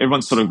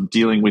everyone's sort of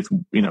dealing with,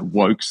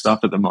 woke stuff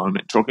at the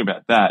moment, talking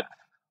about that.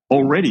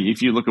 Already,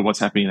 if you look at what's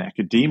happening in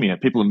academia,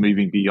 people are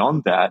moving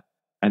beyond that.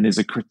 And there's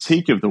a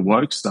critique of the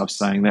woke stuff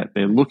saying that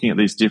they're looking at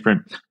these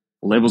different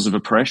levels of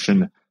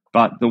oppression,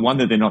 but the one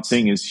that they're not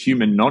seeing is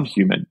human,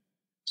 non-human.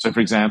 So, for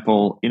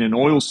example, in an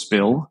oil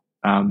spill,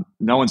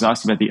 no one's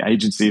asking about the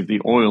agency of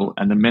the oil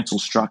and the metal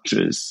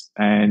structures.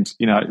 And,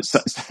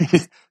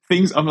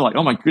 things, I'm like,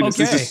 oh my goodness,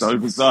 This is so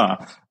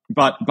bizarre.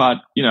 But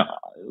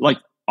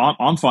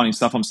I'm finding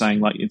stuff I'm saying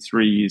like in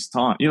 3 years'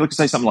 time. Like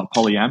say something like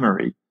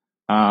polyamory.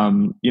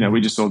 We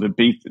just saw the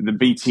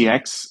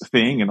BTX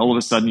thing, and all of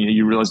a sudden,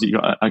 you realize that you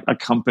got a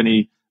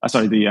company,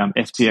 the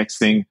FTX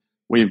thing,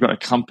 where you've got a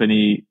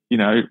company,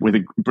 with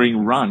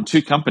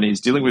two companies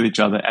dealing with each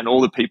other, and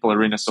all the people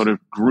are in a sort of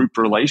group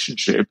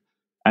relationship.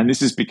 And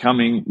this is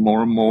becoming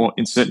more and more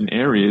in certain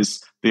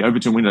areas. The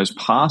Overton window's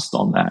passed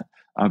on that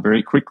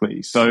very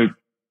quickly. So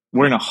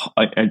we're in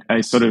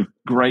a sort of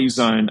gray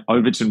zone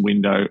Overton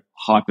window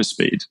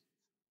hyperspeed.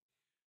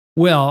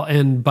 Well,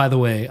 and by the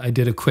way, I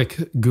did a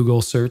quick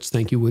Google search.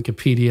 Thank you,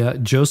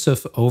 Wikipedia.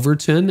 Joseph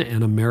Overton,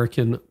 an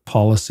American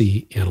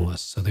policy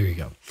analyst. So there you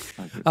go.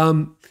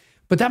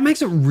 But that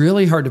makes it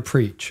really hard to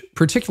preach,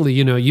 particularly,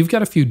 you've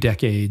got a few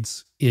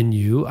decades in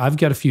you. I've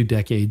got a few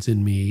decades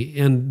in me.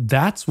 And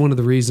that's one of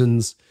the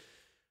reasons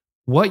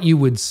what you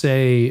would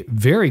say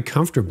very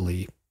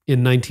comfortably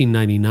in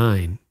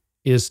 1999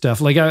 is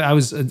stuff like it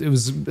was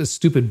a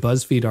stupid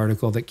BuzzFeed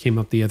article that came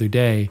up the other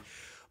day.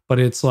 But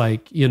it's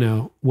like,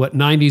 what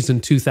 90s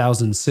and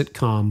 2000s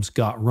sitcoms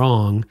got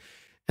wrong.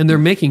 And they're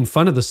making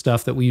fun of the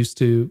stuff that we used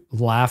to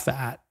laugh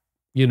at,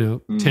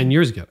 10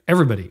 years ago.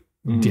 Everybody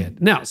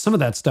did. Now, some of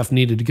that stuff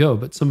needed to go,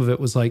 but some of it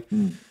was like,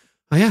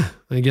 oh yeah,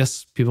 I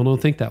guess people don't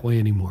think that way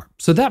anymore.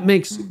 So that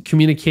makes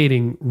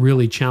communicating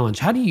really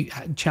challenging.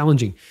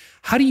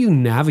 How do you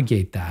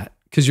navigate that?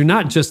 Because you're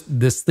not just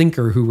this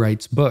thinker who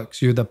writes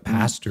books. You're the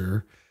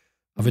pastor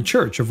of a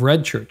church, of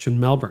Red Church in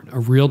Melbourne,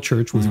 a real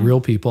church with real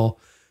people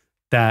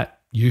that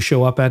you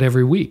show up at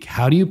every week.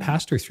 How do you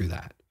pastor through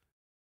that?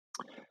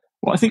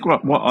 Well, I think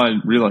what I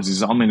realize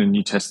is I'm in a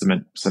New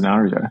Testament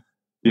scenario.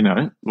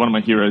 One of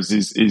my heroes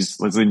is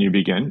Leslie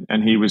Newbigin,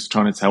 and he was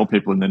trying to tell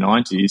people in the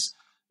 90s,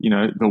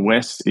 the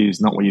West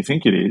is not what you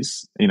think it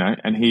is,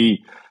 and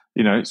he,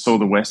 saw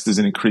the West as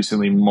an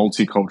increasingly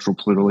multicultural,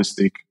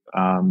 pluralistic,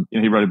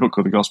 he wrote a book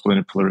called The Gospel in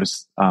a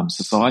Pluralist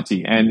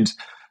Society. And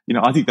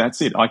I think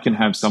that's it. I can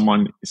have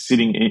someone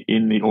sitting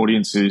in the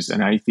audience who's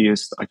an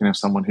atheist. I can have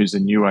someone who's a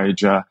New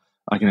Ager.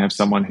 I can have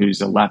someone who's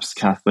a lapsed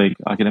Catholic.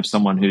 I can have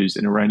someone who's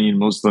an Iranian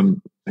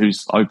Muslim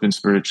who's open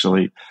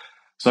spiritually.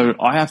 So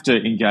I have to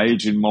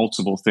engage in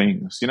multiple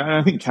things. And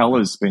I think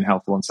Keller's been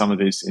helpful on some of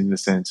this in the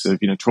sense of,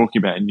 talking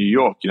about in New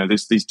York,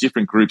 there's these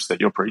different groups that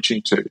you're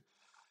preaching to.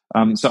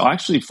 So I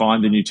actually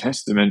find the New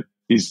Testament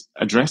is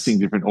addressing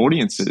different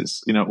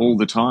audiences, all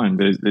the time.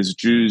 There's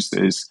Jews,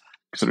 there's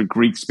sort of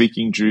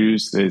Greek-speaking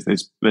Jews.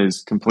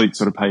 There's complete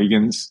sort of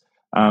pagans.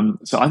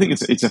 So I think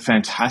it's a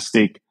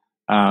fantastic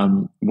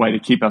way to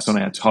keep us on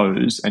our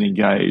toes and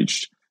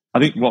engaged. I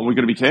think what we've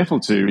got to be careful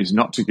to is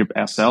not to give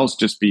ourselves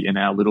just be in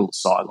our little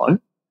silo.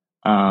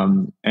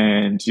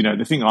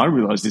 The thing I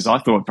realized is I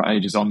thought for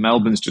ages,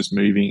 Melbourne's just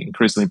moving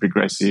increasingly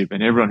progressive,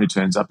 and everyone who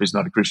turns up is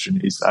not a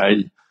Christian is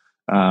a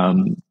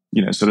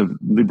sort of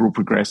liberal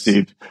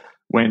progressive.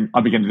 When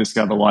I began to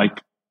discover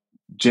like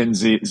Gen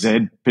Z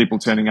people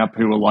turning up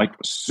who are like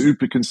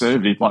super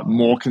conservative, like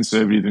more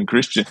conservative than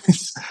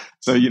Christians.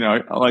 So,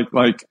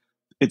 like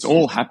it's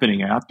all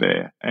happening out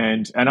there.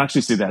 And I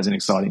actually see that as an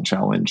exciting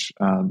challenge,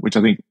 which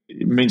I think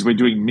it means we're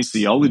doing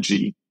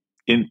missiology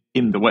in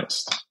the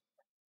West.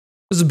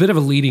 This is a bit of a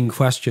leading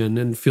question,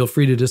 and feel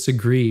free to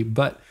disagree,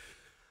 but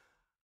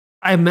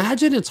I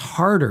imagine it's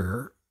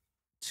harder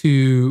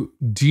to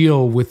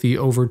deal with the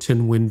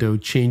Overton window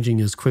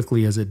changing as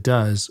quickly as it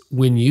does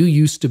when you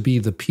used to be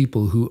the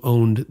people who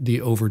owned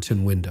the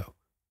Overton window.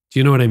 Do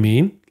you know what I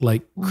mean?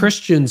 Like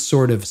Christians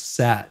sort of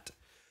set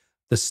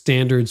the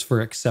standards for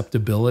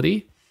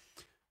acceptability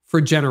for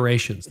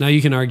generations. Now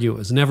you can argue it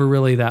was never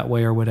really that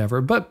way or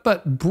whatever,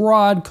 but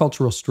broad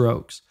cultural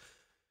strokes.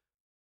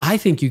 I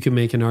think you can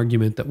make an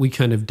argument that we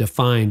kind of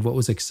defined what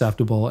was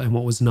acceptable and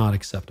what was not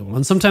acceptable.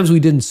 And sometimes we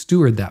didn't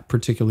steward that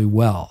particularly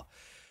well.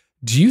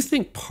 Do you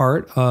think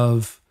part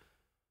of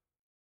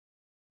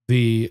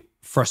the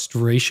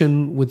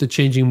frustration with the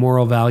changing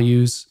moral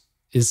values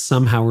is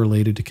somehow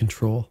related to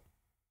control?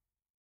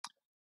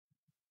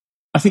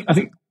 I think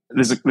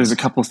there's a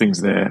couple of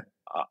things there.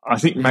 I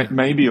think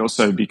maybe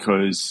also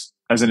because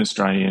as an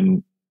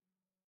Australian,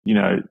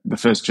 the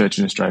first church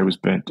in Australia was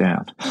burnt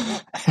down,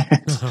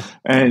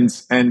 and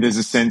there's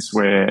a sense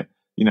where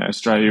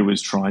Australia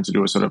was trying to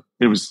do a sort of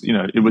it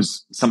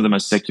was some of the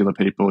most secular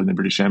people in the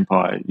British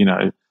Empire. You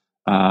had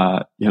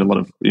a lot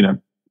of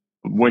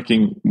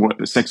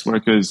sex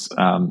workers,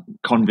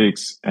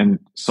 convicts, and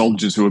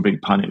soldiers who were being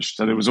punished.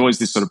 So there was always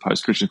this sort of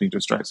post-Christian thing to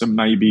Australia. So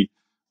maybe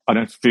I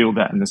don't feel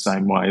that in the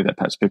same way that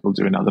perhaps people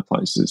do in other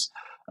places.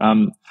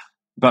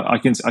 But I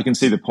can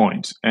see the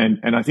point, and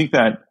I think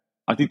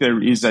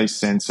there is a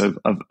sense of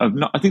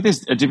not. I think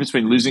there's a difference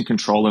between losing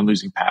control and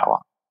losing power,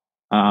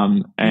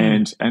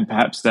 and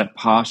perhaps that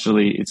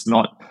partially it's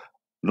not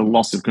the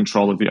loss of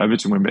control of the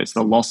Overton Window. It's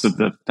the loss of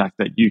the fact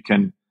that you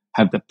can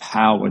have the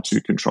power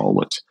to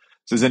control it.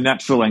 So there's a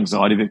natural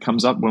anxiety that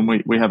comes up when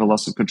we have a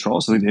loss of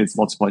control. So there's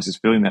lots of places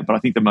feeling that. But I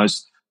think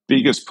the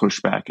biggest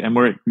pushback and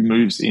where it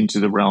moves into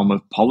the realm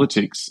of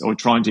politics or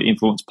trying to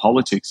influence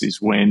politics is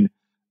when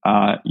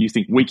you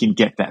think we can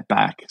get that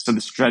back. So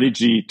the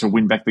strategy to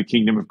win back the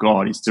kingdom of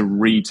God is to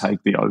retake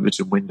the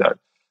Overton Window.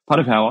 Part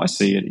of how I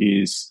see it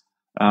is,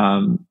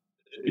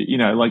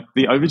 like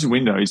the Overton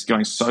Window is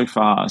going so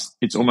fast,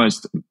 it's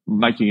almost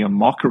making a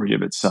mockery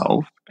of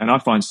itself. And I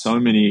find so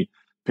many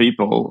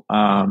people,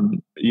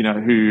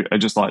 who are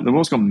just like, the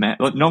world's gone mad.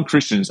 Like,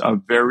 non-Christians are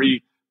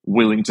very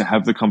willing to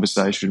have the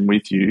conversation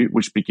with you,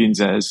 which begins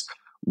as,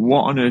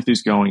 what on earth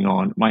is going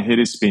on? My head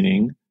is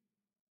spinning.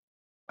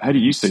 How do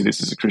you see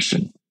this as a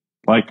Christian?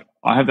 Like,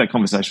 I have that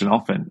conversation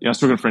often. I was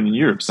talking to a friend in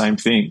Europe, same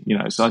thing,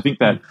 So I think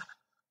that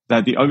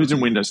the Overton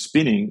Window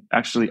spinning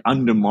actually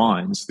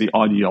undermines the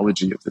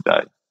ideology of the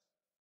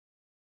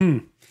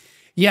day.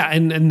 Yeah,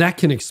 and that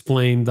can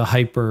explain the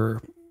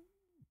hyper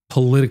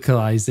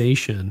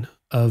politicalization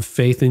of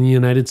faith in the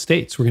United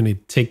States. We're going to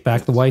take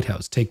back the White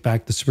House, take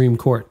back the Supreme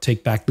Court,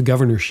 take back the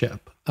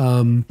governorship,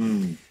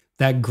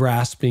 that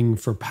grasping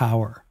for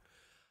power.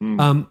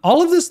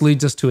 All of this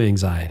leads us to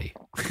anxiety,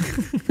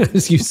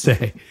 as you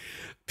say.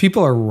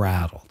 People are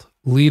rattled.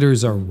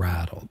 Leaders are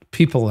rattled.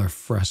 People are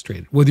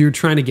frustrated. Whether you're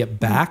trying to get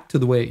back to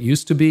the way it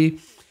used to be,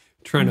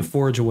 trying to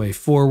forge a way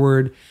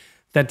forward,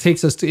 that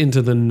takes us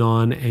into the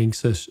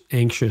non-anxious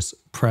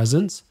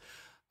presence.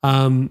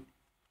 The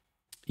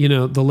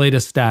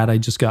latest stat I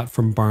just got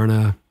from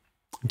Barna,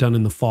 done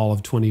in the fall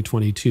of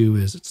 2022,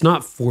 is it's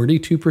not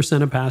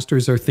 42% of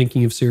pastors are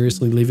thinking of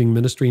seriously leaving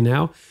ministry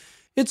now.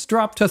 It's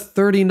dropped to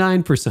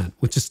 39%,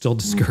 which is still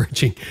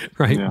discouraging,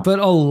 right? Yeah. But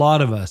a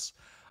lot of us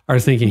are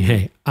thinking,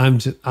 hey, I'm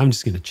just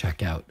going to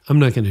check out. I'm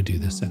not going to do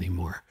this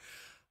anymore.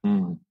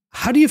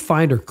 How do you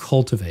find or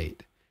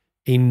cultivate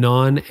a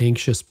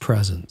non-anxious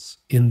presence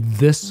in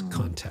this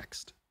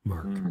context,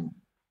 Mark?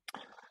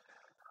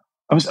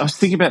 I was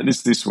thinking about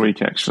this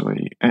week,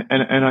 actually.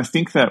 And I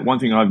think that one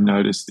thing I've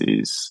noticed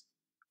is,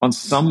 on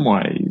some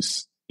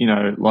ways,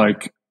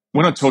 like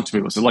when I talk to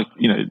people, so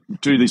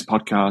do these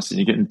podcasts and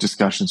you get in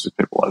discussions with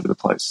people all over the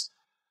place.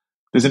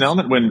 There's an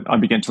element when I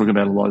began talking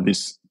about a lot of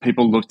this,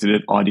 people looked at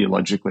it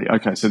ideologically.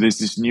 Okay, so there's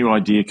this new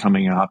idea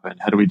coming up, and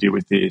how do we deal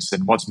with this?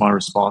 And what's my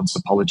response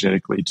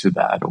apologetically to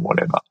that or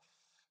whatever?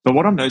 But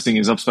what I'm noticing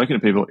is I've spoken to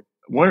people,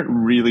 where it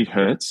really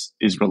hurts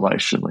is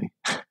relationally.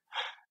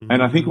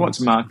 And I think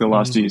what's marked the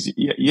last 2 years,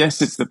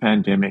 yes, it's the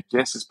pandemic.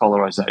 Yes, it's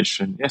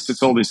polarization. Yes,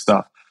 it's all this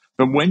stuff.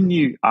 But when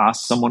you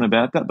ask someone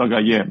about that, they'll go,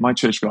 yeah, my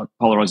church got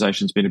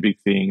polarization's been a big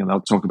thing. And they'll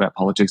talk about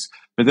politics.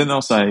 But then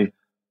they'll say,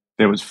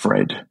 there was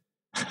Fred,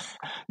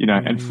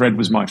 and Fred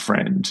was my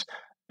friend.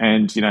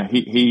 And,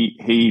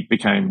 he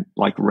became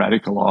like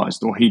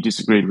radicalized, or he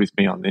disagreed with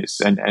me on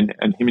this. And him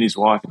and his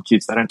wife and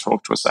kids, they don't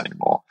talk to us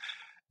anymore.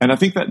 And I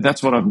think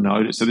that's what I've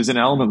noticed. So there's an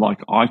element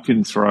like I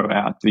can throw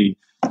out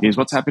here's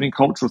what's happening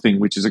cultural thing,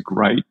 which is a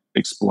great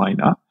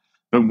explainer.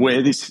 But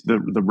where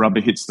the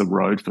rubber hits the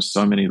road for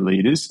so many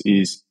leaders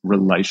is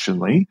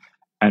relationally,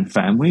 and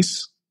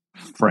families,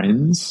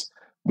 friends.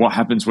 What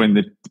happens when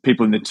the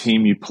people in the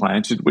team you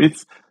planted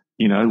with,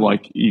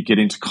 you get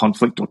into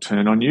conflict or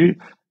turn on you?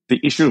 The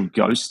issue of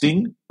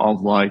ghosting,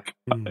 of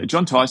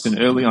John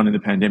Tyson early on in the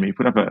pandemic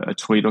put up a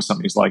tweet or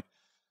something. He's like,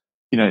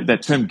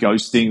 that term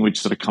ghosting,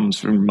 which sort of comes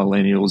from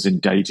millennials in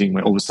dating,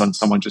 where all of a sudden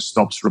someone just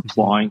stops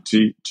replying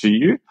to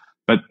you.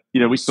 But,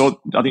 we saw,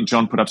 I think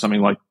John put up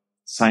something like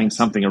saying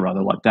something or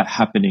other like that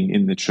happening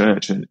in the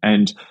church.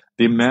 And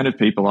the amount of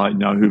people I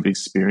know who've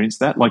experienced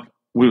that, like,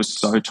 we were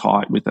so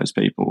tight with those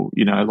people,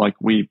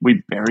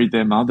 we buried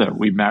their mother,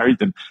 we married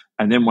them,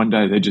 and then one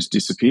day they just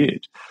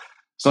disappeared.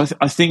 So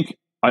I think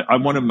I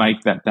want to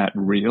make that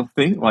real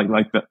thing,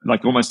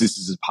 like almost this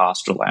is a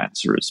pastoral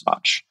answer as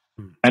much.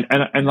 And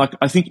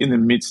I think in the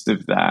midst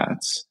of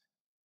that,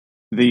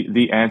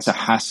 the answer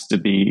has to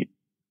be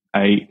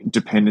a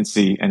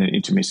dependency and an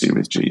intimacy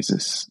with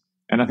Jesus.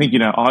 And I think,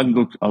 I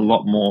look a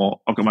lot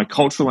more, I've got my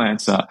cultural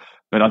answer,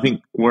 but I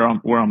think where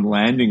I'm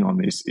landing on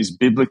this is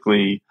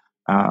biblically,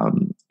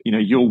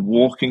 you're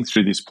walking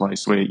through this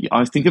place where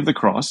I think of the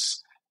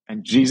cross,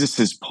 and Jesus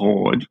has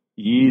poured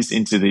years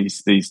into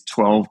these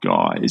 12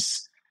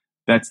 guys.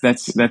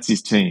 That's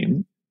his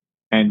team,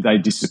 and they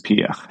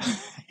disappear.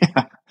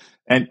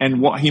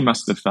 and what he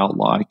must have felt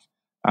like.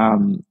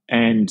 Who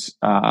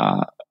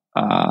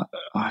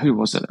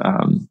was it?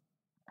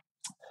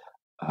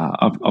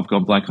 I've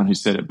gone blank on who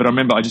said it, but I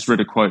remember I just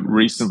read a quote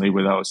recently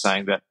where they were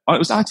saying that it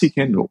was R.T.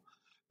 Kendall,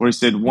 where he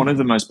said one of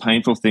the most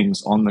painful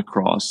things on the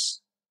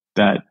cross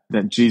that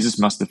Jesus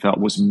must have felt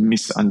was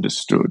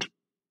misunderstood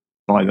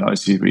by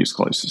those who he was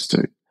closest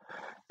to.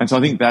 And so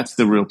I think that's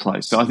the real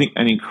place. So I think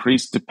an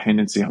increased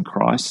dependency on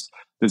Christ.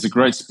 There's a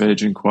great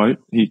Spurgeon quote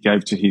he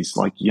gave to his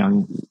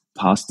young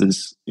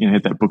pastors. He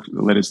had that book,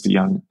 Letters to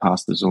Young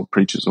Pastors or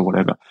Preachers or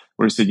whatever,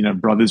 where he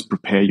said, brothers,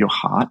 prepare your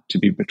heart to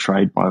be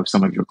betrayed by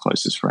some of your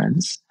closest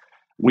friends.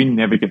 We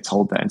never get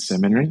told that in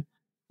seminary.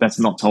 That's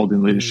not told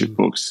in leadership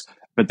books.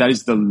 But that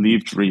is the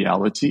lived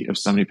reality of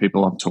so many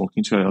people I'm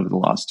talking to over the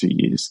last 2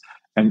 years.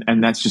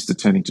 And that's just a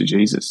turning to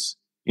Jesus,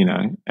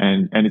 and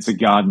it's a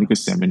Garden of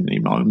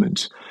Gethsemane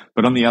moment.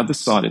 But on the other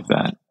side of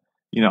that,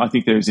 I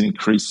think there is an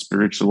increased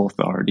spiritual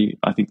authority.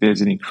 I think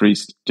there's an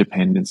increased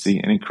dependency,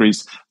 an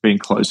increased being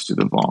close to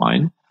the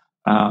vine.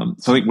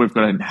 So I think we've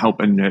got to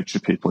help and nurture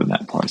people in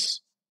that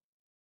place.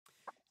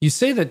 You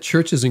say that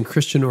churches and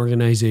Christian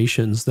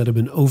organizations that have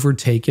been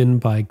overtaken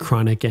by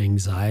chronic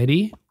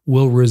anxiety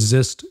will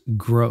resist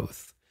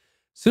growth.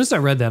 As soon as I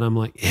read that, I'm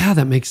like, yeah,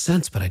 that makes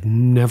sense, but I'd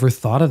never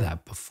thought of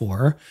that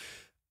before.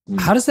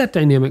 How does that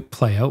dynamic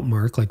play out,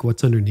 Mark?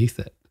 What's underneath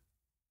it?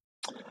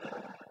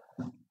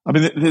 I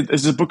mean,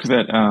 there's a book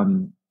that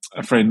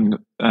a friend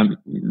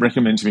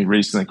recommended to me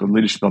recently called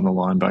Leadership on the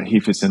Line by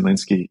Heifetz and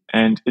Linsky.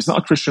 And it's not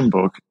a Christian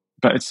book,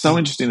 but it's so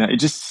interesting that it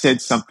just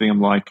said something. I'm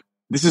like,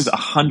 this is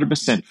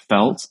 100%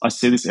 felt. I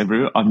see this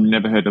everywhere. I've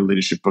never heard a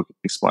leadership book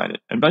explain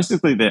it. And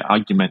basically their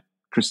argument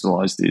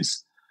crystallized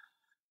is,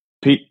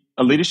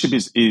 a leadership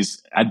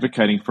is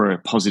advocating for a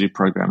positive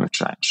program of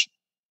change.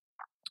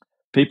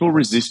 People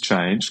resist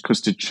change because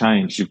to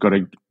change, you've got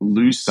to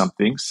lose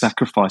something,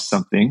 sacrifice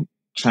something.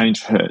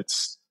 Change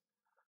hurts.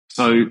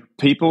 So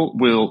people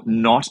will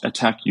not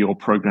attack your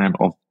program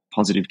of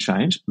positive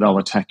change. They'll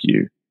attack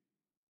you.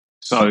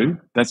 So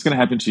that's going to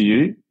happen to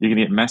you. You're going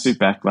to get massive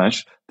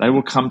backlash. They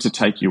will come to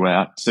take you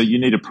out. So you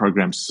need a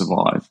program to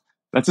survive.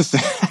 That's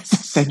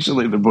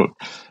essentially the book.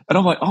 And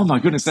I'm like, oh my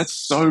goodness, that's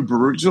so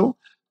brutal,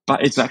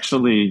 but it's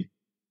actually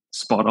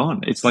spot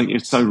on. It's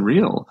so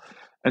real.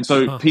 And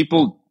so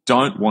people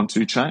don't want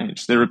to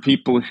change. There are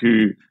people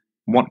who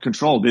want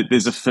control.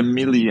 There's a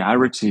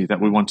familiarity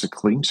that we want to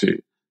cling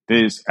to.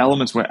 There's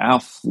elements where our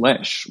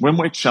flesh, when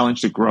we're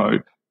challenged to grow,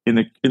 in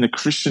the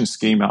Christian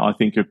schema, I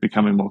think of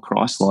becoming more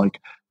Christ-like,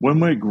 when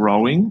we're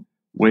growing,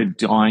 we're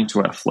dying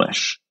to our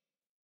flesh,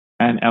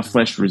 and our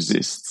flesh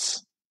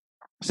resists.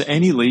 So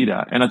any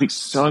leader, and I think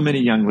so many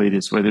young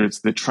leaders, whether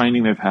it's the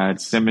training they've had,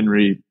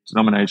 seminary,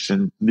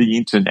 denomination, the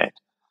internet,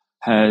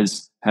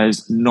 has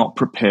not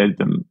prepared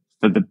them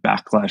for the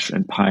backlash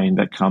and pain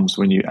that comes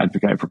when you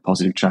advocate for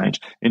positive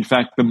change. In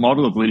fact, the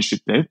model of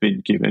leadership they've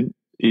been given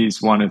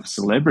is one of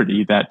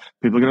celebrity, that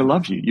people are going to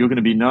love you. You're going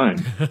to be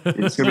known.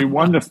 It's going to be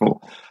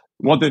wonderful.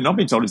 What they're not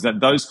being told is that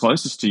those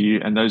closest to you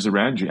and those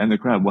around you and the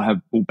crowd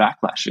will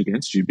backlash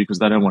against you because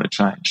they don't want to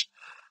change.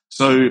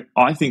 So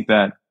I think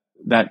that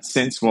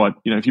sense,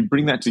 if you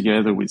bring that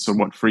together with sort of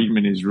what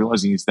Friedman is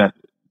realizing, is that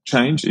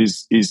change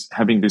is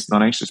having this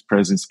non-anxious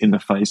presence in the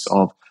face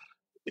of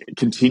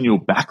continual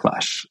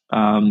backlash.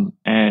 And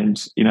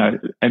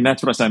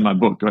that's what I say in my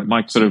book.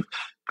 My sort of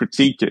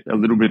critique a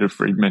little bit of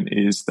Friedman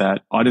is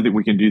that I don't think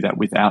we can do that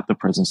without the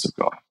presence of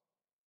God.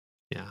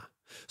 Yeah.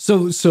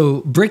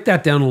 So break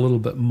that down a little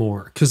bit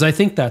more, because I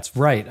think that's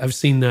right. I've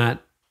seen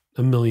that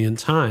a million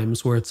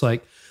times where it's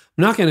like,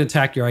 I'm not going to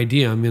attack your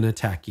idea, I'm going to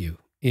attack you.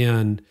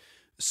 And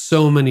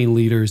so many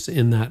leaders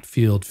in that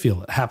field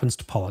feel it happens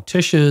to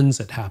politicians,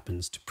 it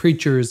happens to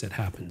preachers, it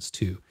happens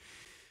to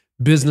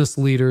business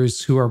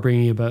leaders who are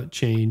bringing about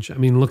change. I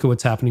mean, look at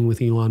what's happening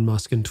with Elon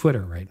Musk and Twitter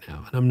right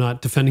now. And I'm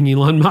not defending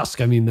Elon Musk.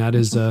 I mean, that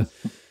is a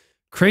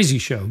crazy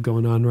show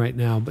going on right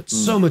now, but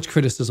so much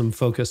criticism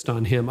focused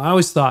on him. I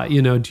always thought, do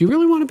you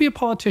really want to be a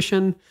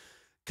politician?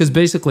 Because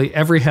basically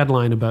every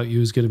headline about you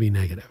is going to be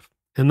negative.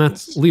 And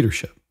that's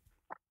leadership.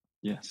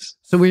 Yes.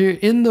 So when you're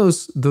in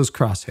those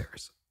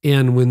crosshairs,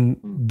 and when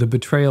the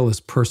betrayal is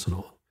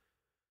personal,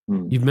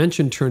 you've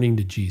mentioned turning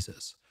to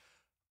Jesus.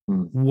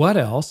 What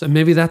else? And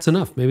maybe that's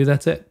enough. Maybe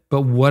that's it.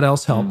 But what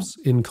else helps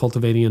in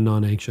cultivating a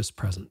non-anxious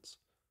presence?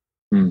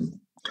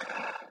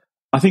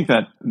 I think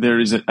that there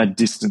is a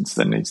distance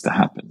that needs to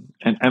happen.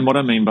 And what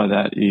I mean by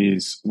that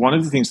is, one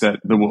of the things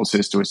that the world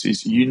says to us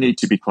is, you need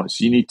to be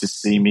close. You need to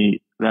see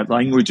me. That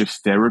language of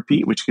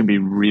therapy, which can be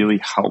really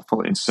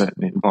helpful in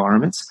certain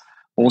environments,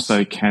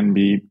 also can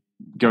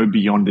go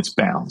beyond its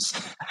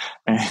bounds.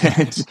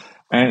 and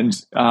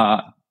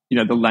the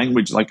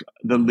language, like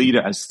the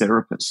leader as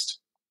therapist,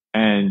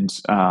 and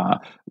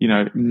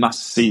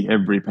must see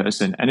every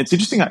person. And it's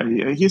interesting,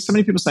 I hear so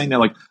many people saying now,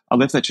 like, I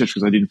left that church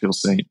because I didn't feel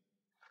seen.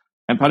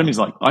 And part of me is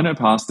like, I know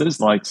pastors,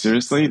 like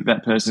seriously,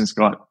 that person's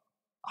got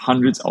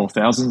hundreds or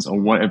thousands or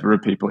whatever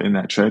of people in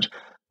that church.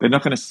 They're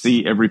not going to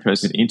see every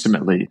person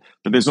intimately,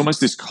 but there's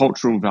almost this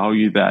cultural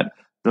value that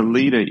the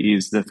leader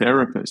is the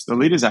therapist. The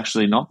leader is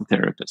actually not the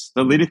therapist.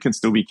 The leader can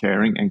still be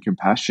caring and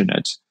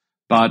compassionate,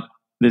 but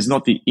there's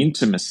not the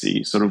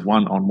intimacy sort of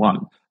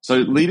one-on-one. So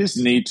leaders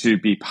need to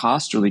be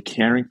pastorally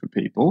caring for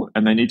people,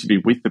 and they need to be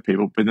with the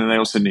people, but then they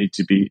also need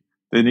to be,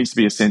 there needs to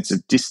be a sense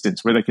of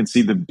distance where they can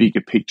see the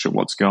bigger picture,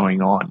 what's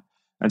going on.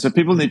 And so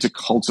people need to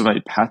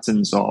cultivate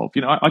patterns of,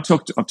 I've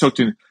talked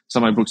in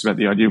some of my books about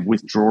the idea of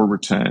withdraw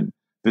return.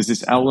 There's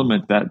this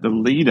element that the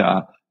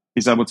leader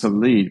is able to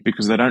lead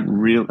because they aren't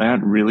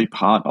really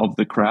part of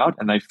the crowd,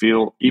 and they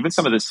feel even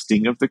some of the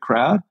sting of the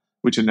crowd,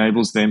 which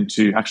enables them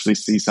to actually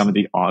see some of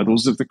the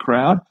idols of the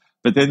crowd,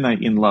 but then they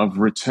in love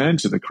return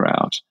to the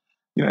crowd.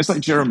 It's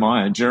like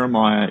Jeremiah.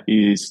 Jeremiah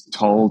is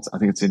told, I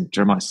think it's in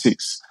Jeremiah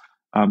 6,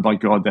 by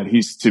God that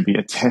he's to be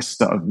a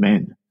tester of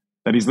men,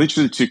 that he's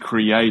literally to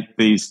create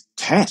these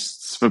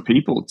tests for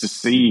people to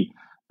see.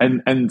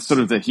 And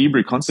sort of the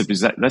Hebrew concept is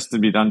that that's to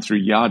be done through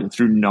yada,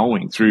 through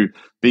knowing, through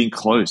being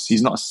close.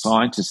 He's not a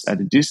scientist at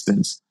a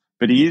distance,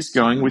 but he is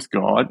going with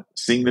God,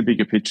 seeing the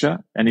bigger picture,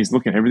 and he's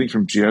looking at everything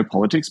from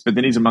geopolitics, but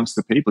then he's amongst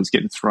the people. He's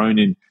getting thrown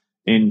in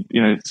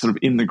sort of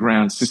in the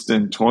ground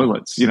cistern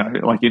toilets,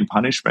 like in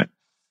punishment.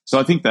 So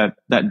I think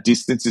that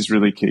distance is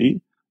really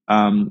key.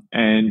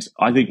 And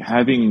I think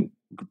having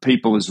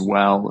people as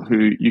well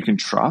who you can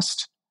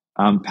trust,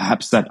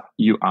 perhaps that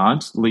you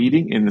aren't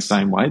leading in the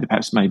same way, that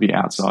perhaps maybe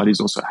outside is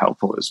also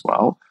helpful as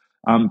well.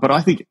 But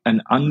I think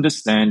an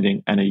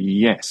understanding and a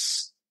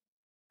yes,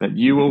 that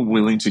you are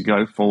willing to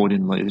go forward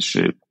in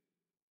leadership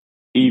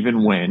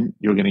even when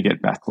you're going to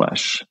get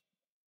backlash.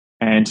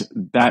 And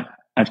that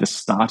at the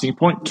starting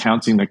point,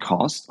 counting the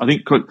cost. I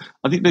think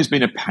there's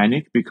been a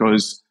panic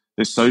because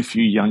there's so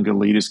few younger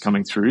leaders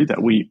coming through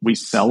that we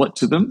sell it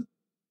to them,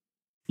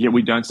 yet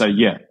we don't say,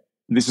 yeah,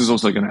 this is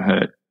also going to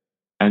hurt.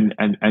 And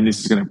this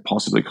is going to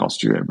possibly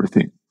cost you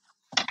everything.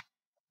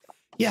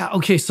 Yeah.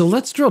 Okay. So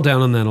let's drill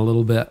down on that a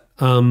little bit.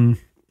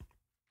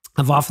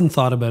 I've often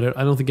thought about it.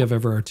 I don't think I've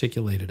ever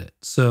articulated it.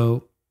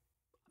 So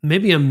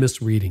maybe I'm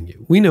misreading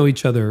you. We know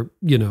each other,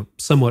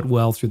 somewhat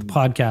well through the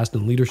podcast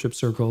and leadership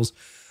circles,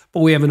 but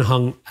we haven't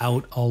hung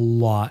out a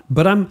lot.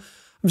 But I'm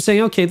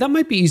saying, okay, that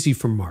might be easy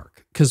for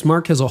Mark because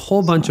Mark has a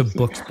whole bunch of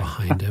books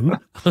behind him.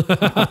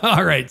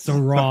 All right. So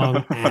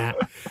wrong.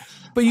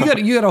 But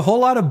you got a whole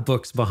lot of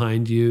books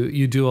behind you.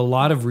 You do a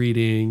lot of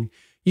reading.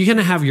 You're going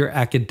to have your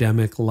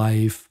academic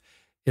life,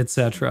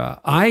 etc.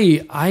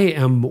 I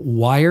am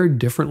wired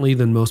differently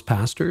than most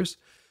pastors.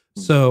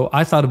 So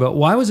I thought about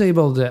why I was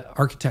able to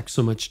architect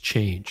so much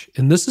change.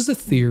 And this is a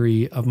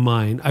theory of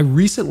mine. I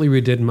recently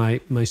redid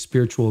my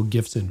spiritual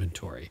gifts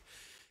inventory.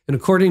 And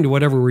according to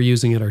whatever we're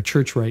using at our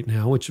church right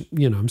now, which,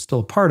 I'm still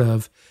a part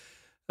of,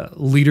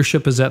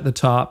 leadership is at the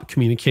top,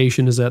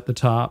 communication is at the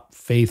top,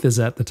 faith is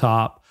at the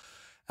top.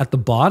 At the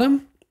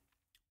bottom,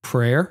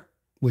 prayer,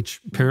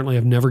 which apparently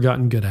I've never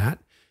gotten good at,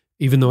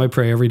 even though I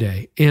pray every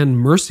day, and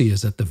mercy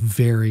is at the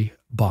very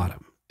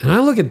bottom. And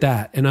I look at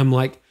that and I'm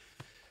like,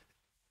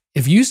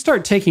 if you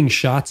start taking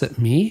shots at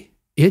me,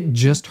 it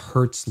just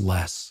hurts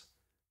less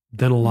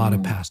than a lot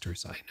of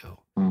pastors I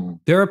know.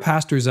 There are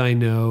pastors I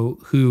know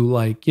who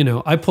I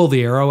pull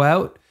the arrow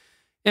out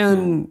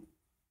and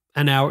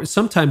an hour,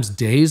 sometimes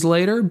days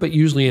later, but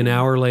usually an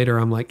hour later,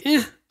 I'm like,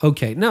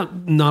 okay. Now,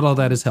 not all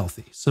that is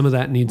healthy. Some of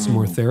that needs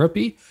more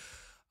therapy.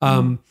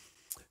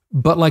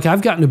 But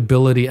I've got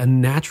a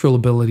natural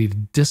ability to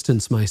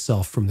distance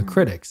myself from the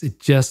critics. It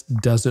just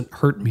doesn't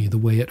hurt me the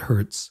way it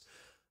hurts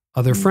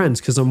other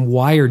friends because I'm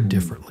wired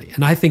differently.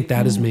 And I think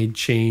that has made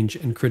change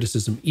and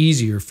criticism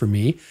easier for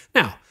me.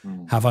 Now,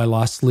 have I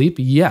lost sleep?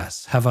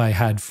 Yes. Have I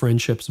had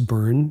friendships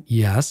burn?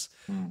 Yes.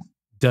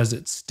 Does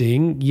it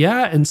sting?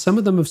 Yeah. And some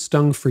of them have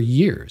stung for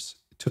years.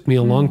 It took me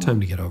a long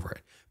time to get over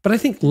it, but I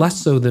think less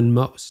so than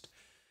most.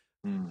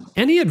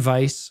 Any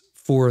advice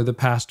for the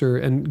pastor,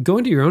 and go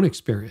into your own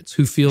experience,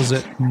 who feels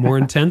it more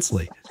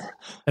intensely?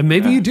 And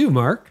maybe you do,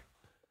 Mark.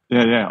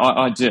 Yeah,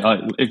 I do.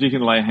 If you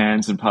can lay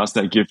hands and pass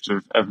that gift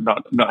of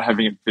not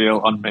having it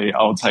feel on me,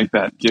 I'll take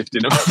that gift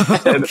in a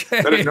moment.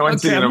 Okay.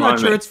 I'm not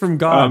sure it's from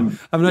God.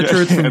 I'm not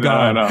sure it's from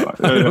God. No.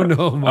 I don't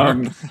know,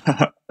 Mark.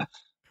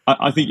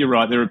 I think you're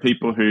right. There are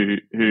people who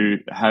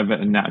have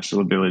a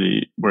natural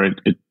ability where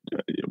it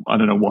I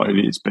don't know what it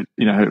is, but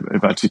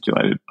have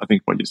articulated, I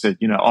think, what you said.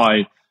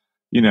 I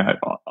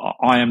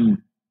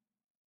am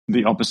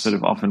the opposite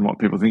of often what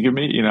people think of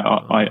me.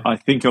 I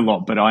think a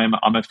lot, but I'm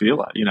a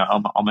feeler.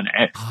 I'm an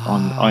X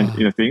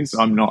on things.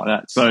 I'm not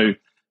that. So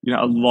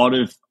a lot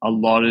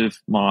of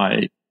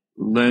my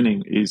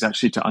learning is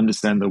actually to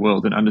understand the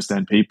world and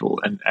understand people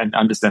and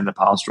understand the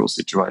pastoral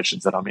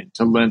situations that I'm in.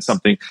 To learn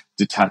something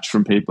detached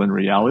from people and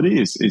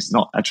reality is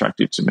not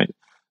attractive to me.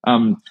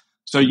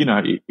 So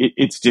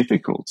it's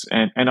difficult,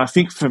 and I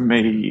think for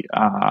me,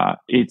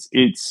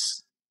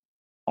 it's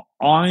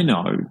I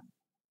know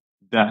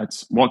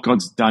that what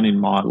God's done in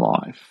my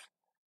life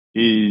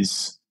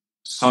is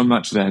so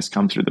much that has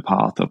come through the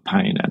path of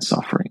pain and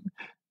suffering.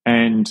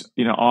 And,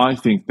 I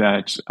think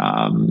that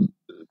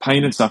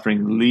pain and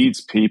suffering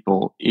leads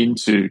people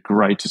into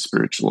greater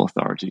spiritual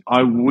authority.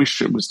 I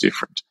wish it was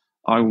different.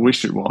 I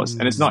wish it was.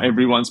 And it's not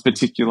everyone's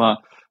particular.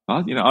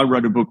 I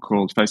wrote a book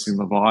called Facing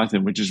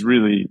Leviathan, which is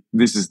really,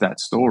 this is that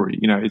story.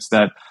 It's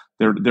that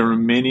there are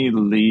many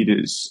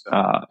leaders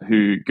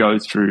who go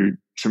through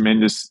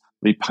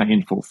tremendously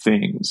painful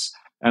things.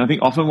 And I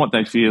think often what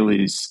they feel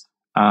is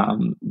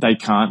they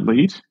can't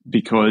lead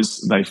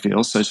because they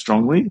feel so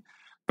strongly.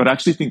 But I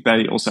actually think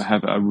they also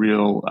have a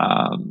real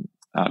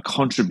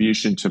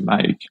contribution to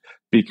make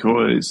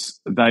because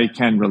they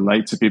can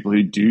relate to people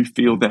who do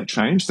feel that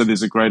change. So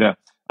there's a greater,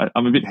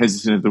 I'm a bit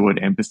hesitant of the word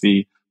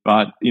empathy,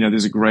 but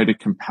there's a greater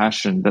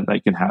compassion that they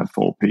can have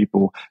for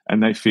people,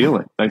 and they feel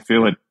it. They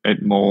feel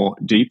it more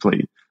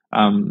deeply.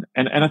 And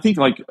I think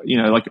like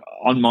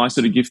on my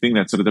sort of gifting,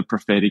 that sort of the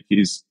prophetic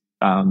is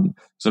sort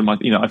of my,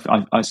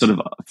 I sort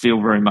of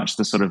feel very much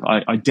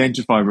I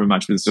identify very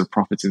much with the sort of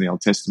prophets in the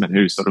Old Testament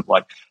who sort of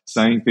like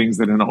saying things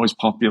that are not always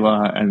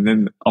popular, and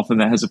then often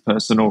that has a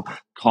personal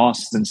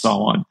cost and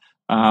so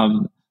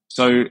on.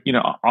 So,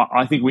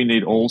 I think we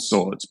need all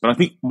sorts, but I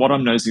think what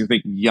I'm noticing, I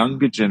think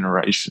younger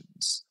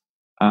generations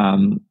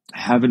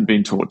haven't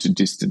been taught to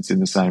distance in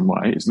the same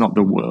way. It's not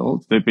the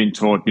world. They've been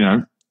taught,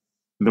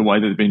 the way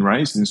that they've been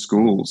raised in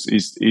schools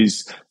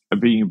is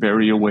being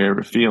very aware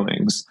of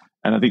feelings.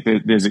 And I think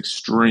there's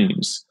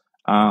extremes.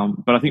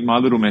 But I think my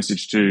little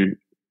message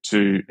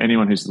to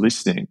anyone who's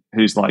listening,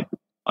 who's like,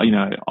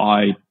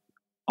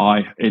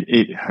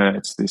 it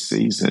hurts this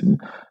season,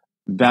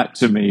 that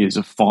to me is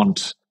a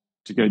font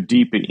to go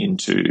deeper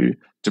into,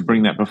 to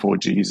bring that before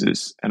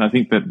Jesus. And I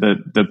think that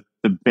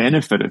the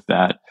benefit of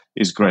that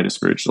is greater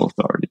spiritual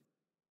authority.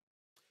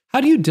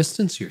 How do you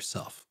distance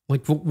yourself?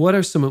 Like, what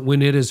are some,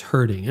 when it is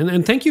hurting?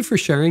 And thank you for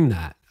sharing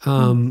that.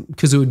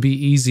 Because it would be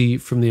easy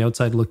from the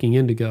outside looking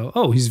in to go,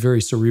 oh, he's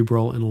very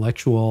cerebral,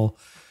 intellectual.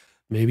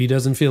 Maybe he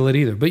doesn't feel it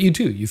either. But you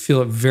do. You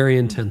feel it very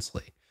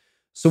intensely.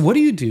 So what do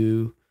you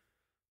do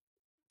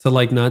to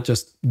like not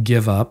just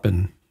give up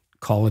and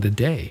call it a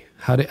day?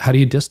 How do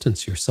you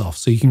distance yourself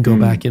so you can go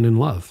back in and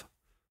love?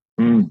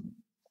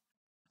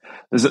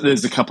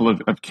 There's a couple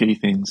of key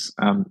things.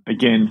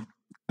 Again,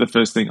 the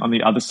first thing, on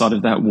the other side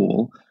of that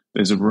wall,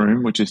 there's a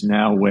room which is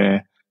now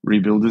where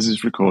Rebuilders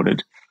is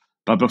recorded.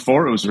 But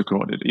before it was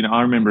recorded,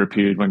 I remember a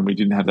period when we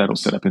didn't have that all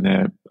set up in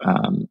there,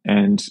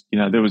 and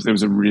there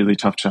was a really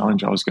tough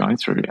challenge I was going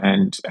through,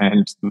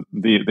 and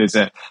there's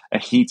a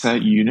heater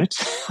unit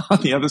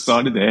on the other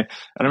side of there.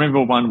 And I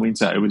remember one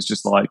winter, it was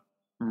just like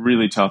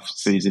really tough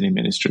season in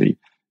ministry,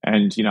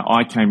 and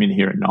I came in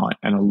here at night,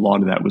 and a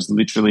lot of that was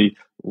literally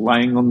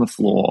laying on the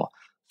floor,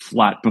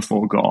 flat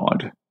before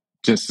God,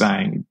 just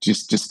saying,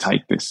 just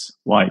take this,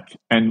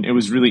 and it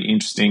was really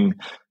interesting,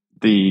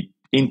 the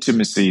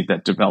intimacy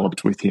that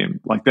developed with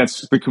him. Like,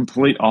 that's the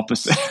complete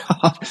opposite.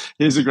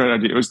 Here's a great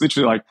idea. It was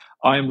literally like,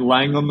 I am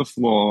laying on the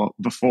floor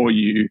before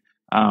you.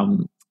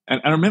 And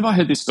I remember I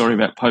heard this story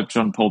about Pope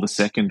John Paul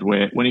II,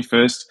 where when he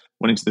first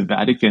went into the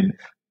Vatican,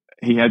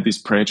 he had this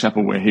prayer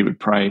chapel where he would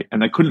pray,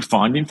 and they couldn't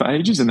find him for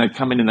ages, and they'd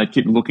come in and they'd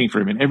keep looking for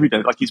him. And every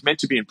day, like, he's meant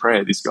to be in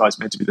prayer. This guy's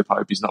meant to be the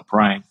Pope. He's not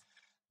praying.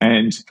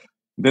 And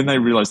then they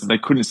realized that they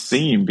couldn't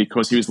see him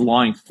because he was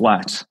lying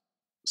flat,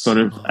 sort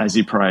of as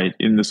he prayed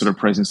in the sort of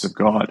presence of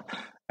God.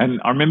 And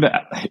I remember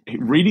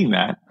reading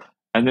that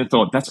and then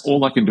thought, that's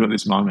all I can do at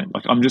this moment.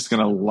 Like, I'm just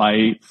going to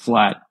lay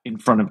flat in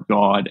front of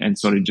God and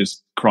sort of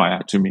just cry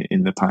out to him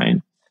in the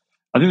pain.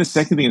 I think the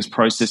second thing is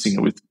processing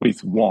it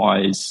with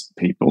wise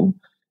people.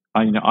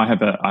 I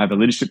have a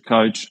leadership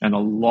coach, and a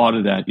lot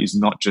of that is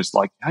not just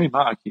like, hey,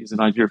 Mark, here's an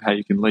idea of how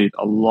you can lead.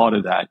 A lot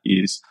of that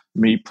is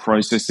me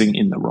processing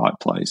in the right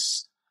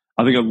place.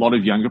 I think a lot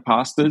of younger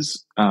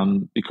pastors,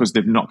 because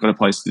they've not got a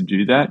place to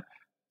do that,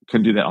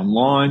 can do that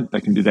online.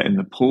 They can do that in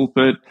the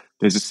pulpit.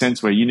 There's a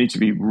sense where you need to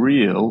be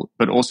real,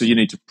 but also you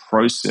need to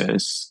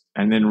process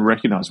and then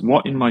recognize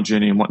what in my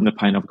journey and what in the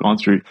pain I've gone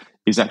through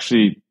is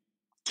actually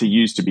to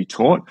use to be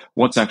taught.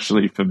 What's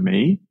actually for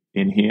me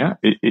in here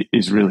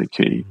is really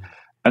key.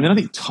 And then I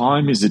think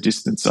time is a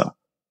distancer.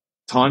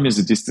 Time is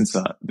a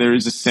distancer. There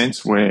is a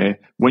sense where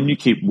when you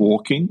keep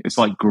walking, it's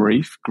like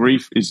grief.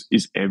 Grief is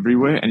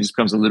everywhere, and it just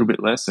becomes a little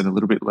bit less and a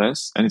little bit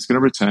less, and it's going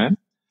to return.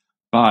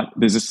 But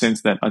there's a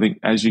sense that I think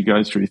as you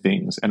go through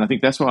things, and I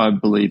think that's why I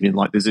believe in,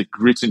 like, there's a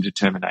grit and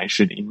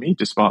determination in me,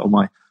 despite all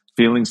my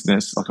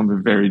feelingsness. Like, I'm a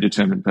very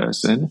determined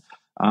person.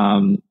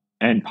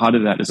 And part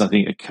of that is, I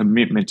think, a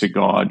commitment to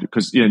God,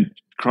 because,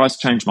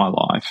 Christ changed my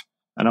life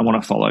and I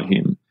want to follow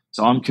him.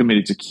 So I'm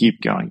committed to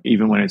keep going,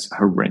 even when it's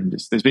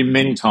horrendous. There's been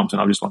many times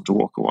when I just want to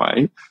walk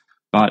away,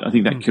 but I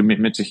think that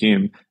commitment to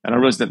him, and I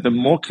realize that the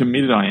more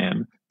committed I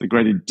am, the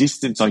greater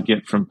distance I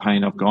get from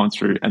pain I've gone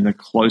through, and the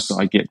closer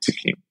I get to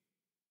him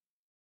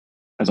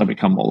as I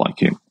become more like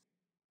him.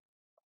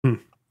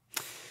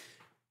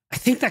 I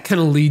think that kind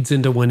of leads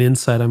into one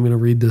insight. I'm going to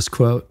read this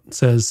quote. It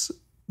says,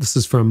 this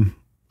is from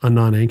A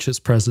Non-Anxious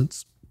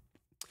Presence.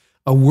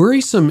 A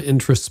worrisome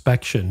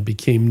introspection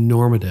became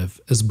normative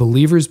as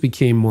believers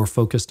became more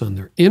focused on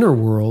their inner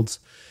worlds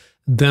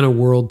than a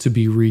world to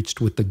be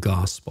reached with the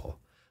gospel.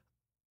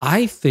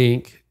 I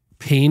think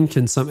pain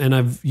can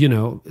and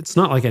it's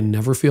not like I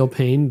never feel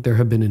pain. There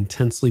have been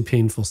intensely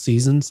painful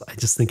seasons. I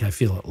just think I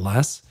feel it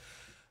less.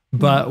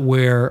 But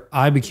where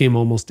I became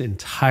almost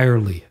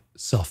entirely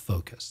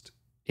self-focused.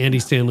 Andy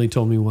Stanley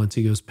told me once,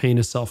 he goes, pain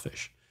is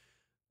selfish.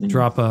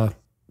 Drop a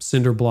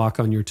cinder block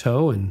on your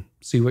toe and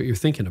see what you're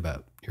thinking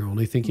about. You're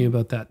only thinking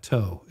about that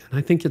toe. And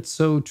I think it's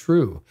so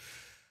true.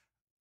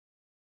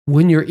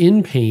 When you're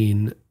in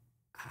pain,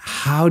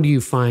 how do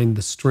you find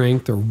the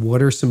strength, or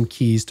what are some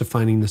keys to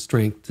finding the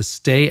strength to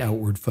stay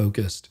outward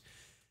focused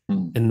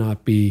and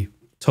not be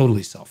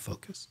totally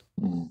self-focused?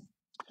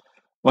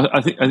 Well,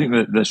 I think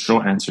that the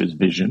short answer is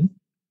vision,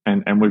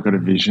 and we've got a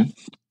vision,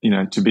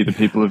 to be the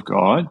people of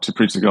God, to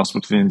preach the gospel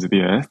to the ends of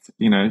the earth,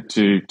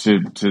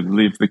 to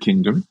live the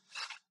kingdom,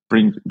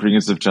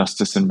 bringers of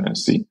justice and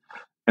mercy.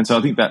 And so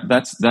I think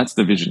that's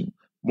the vision.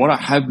 What I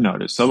have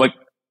noticed, so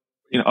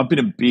I've been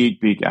a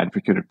big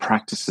advocate of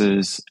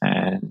practices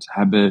and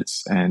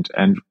habits, and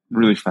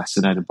really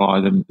fascinated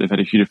by them. They've had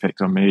a huge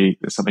effect on me.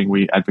 There's something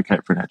we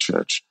advocate for in our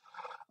church.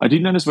 I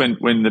did notice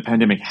when the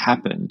pandemic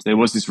happened, there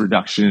was this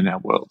reduction in our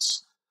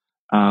worlds.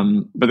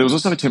 But there was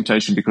also a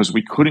temptation because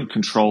we couldn't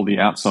control the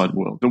outside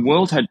world. The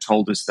world had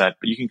told us that,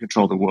 but you can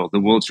control the world.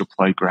 The world's your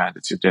playground.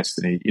 It's your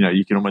destiny.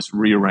 You can almost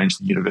rearrange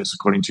the universe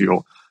according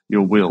to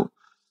your will.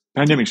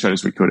 Pandemic showed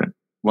us we couldn't.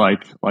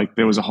 Like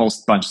there was a whole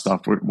bunch of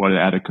stuff was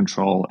out of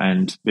control,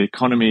 and the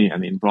economy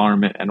and the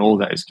environment and all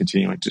that is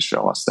continuing to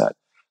show us that.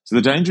 So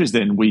the danger is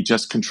then we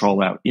just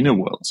control our inner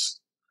worlds.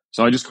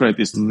 So I just create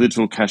this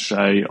little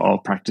cachet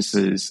of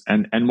practices,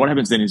 and what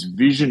happens then is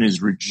vision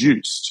is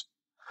reduced.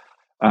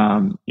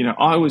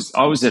 I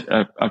was at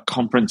a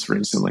conference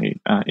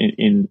recently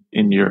in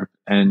Europe,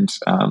 and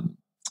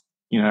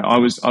I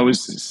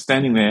was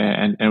standing there,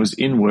 and I was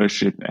in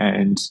worship,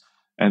 and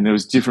there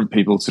was different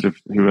people sort of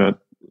who were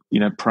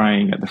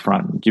praying at the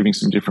front and giving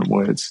some different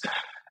words.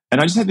 And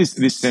I just had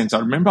this sense. I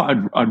remember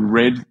I'd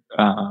read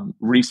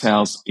Rees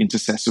Howell's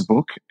Intercessor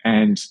book,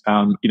 and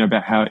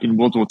about how in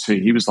World War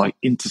II he was like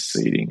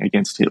interceding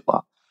against Hitler.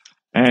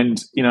 And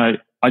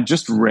I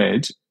just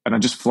read, and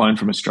I'd just flown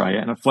from Australia,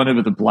 and I'd flown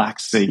over the Black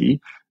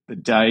Sea the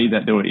day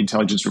that there were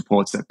intelligence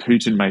reports that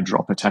Putin may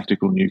drop a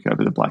tactical nuke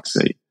over the Black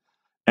Sea.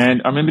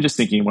 And I remember just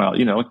thinking, well,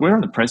 we're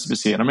on the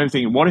precipice here. And I remember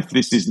thinking, what if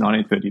this is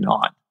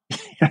 1939?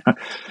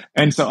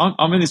 And so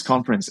I'm in this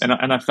conference, and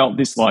I felt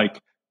this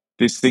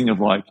thing of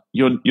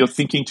you're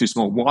thinking too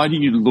small. Why do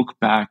you look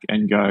back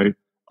and go,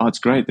 oh, it's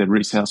great that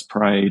Rees House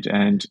prayed,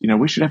 and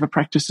we should have a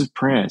practice of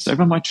prayer. So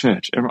over at my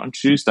church, on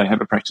Tuesday,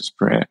 have a practice of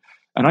prayer.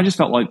 And I just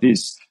felt like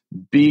this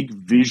big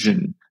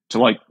vision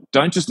to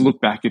don't just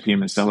look back at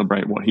him and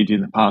celebrate what he did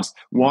in the past.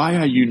 Why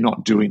are you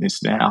not doing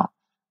this now?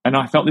 And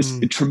I felt this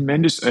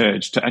tremendous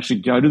urge to actually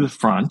go to the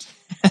front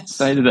and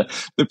say to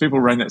the people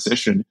who ran that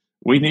session,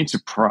 we need to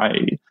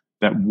pray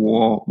that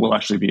war will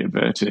actually be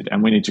averted,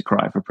 and we need to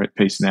cry for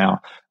peace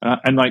now.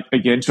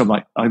 Again, so I'm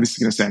like, oh, this is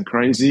going to sound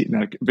crazy.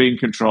 Be in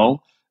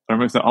control. But I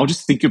remember I'll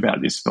just think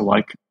about this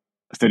for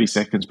 30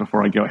 seconds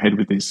before I go ahead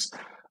with this.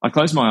 I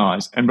close my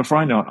eyes, and before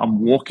I know it, I'm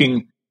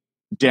walking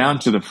down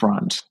to the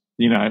front,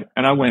 and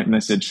I went and they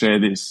said, share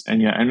this.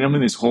 And I'm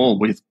in this hall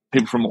with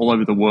people from all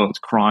over the world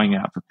crying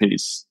out for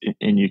peace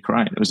in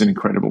Ukraine. It was an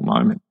incredible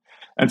moment.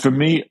 And for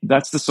me,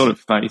 that's the sort of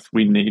faith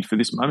we need for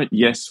this moment.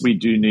 Yes, we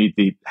do need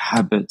the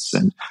habits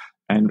and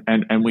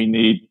we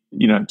need,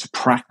 to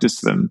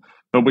practice them,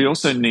 but we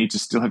also need to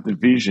still have the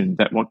vision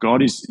that what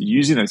God is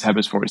using those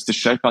habits for is to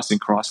shape us in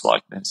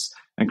Christ-likeness.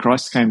 And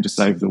Christ came to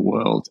save the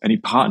world, and he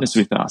partners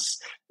with us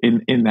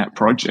in that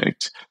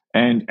project.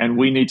 And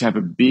we need to have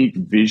a big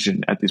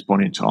vision at this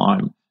point in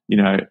time.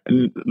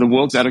 And the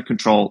world's out of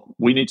control.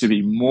 We need to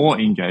be more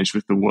engaged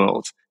with the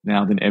world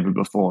now than ever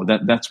before.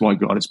 That's why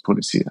God has put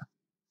us here.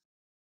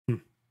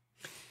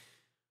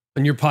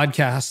 On your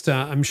podcast,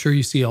 I'm sure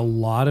you see a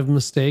lot of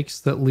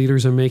mistakes that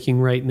leaders are making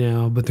right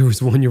now, but there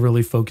was one you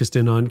really focused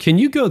in on. Can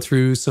you go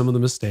through some of the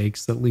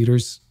mistakes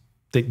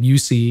that you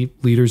see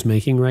leaders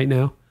making right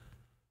now?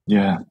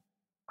 Yeah.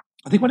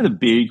 I think one of the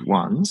big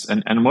ones,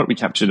 and what we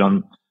captured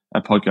on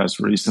a podcast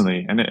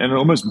recently, and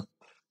almost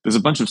there's a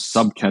bunch of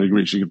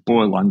subcategories you could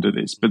boil under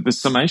this, but the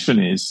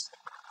summation is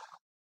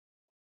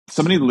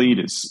so many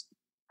leaders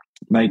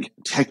make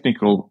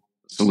technical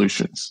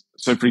solutions.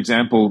 So, for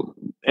example,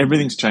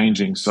 everything's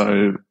changing.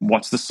 So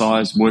what's the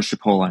size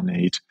worship hall I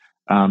need?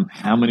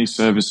 How many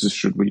services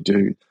should we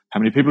do? How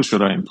many people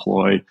should I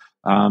employ?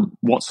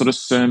 What sort of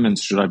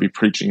sermons should I be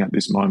preaching at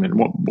this moment?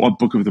 What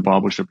book of the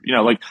Bible should,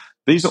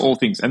 these are all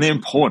things, and they're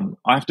important.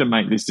 I have to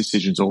make these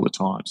decisions all the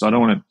time. So I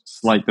don't want to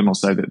slate them or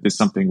say that there's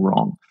something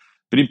wrong.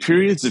 But in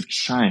periods of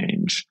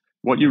change,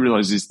 what you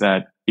realize is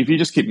that if you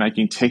just keep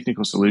making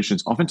technical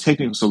solutions, often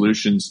technical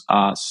solutions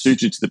are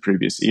suited to the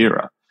previous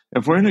era.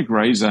 If we're in a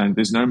gray zone,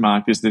 there's no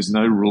markers, there's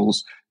no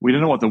rules, we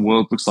don't know what the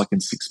world looks like in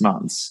 6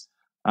 months.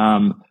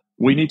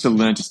 We need to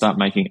learn to start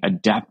making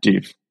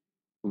adaptive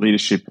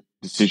leadership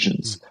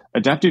decisions.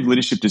 Adaptive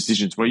leadership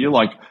decisions where you're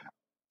like,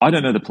 I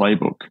don't know the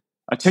playbook.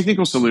 A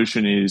technical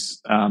solution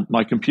is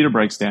my computer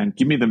breaks down,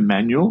 give me the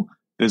manual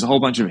There's a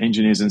whole bunch of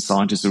engineers and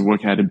scientists who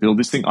work out how to build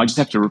this thing. I just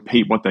have to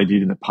repeat what they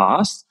did in the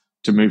past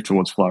to move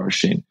towards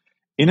flourishing.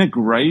 In a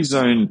gray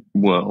zone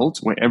world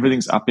where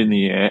everything's up in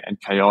the air and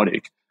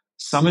chaotic,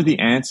 some of the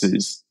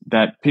answers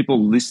that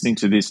people listening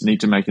to this need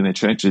to make in their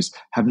churches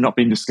have not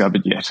been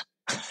discovered yet.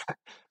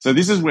 So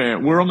this is where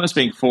we're almost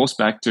being forced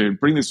back to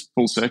bring this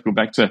full circle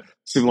back to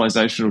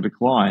civilizational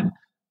decline.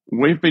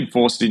 We've been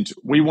forced into,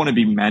 we want to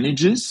be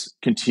managers,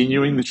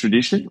 continuing the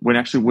tradition, when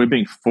actually we're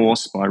being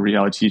forced by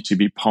reality to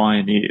be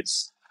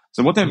pioneers.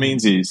 So what that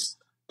means is,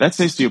 that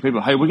says to your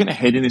people, hey, we're going to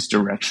head in this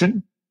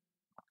direction.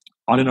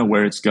 I don't know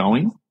where it's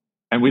going,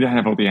 and we don't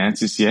have all the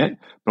answers yet,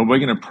 but we're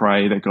going to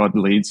pray that God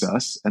leads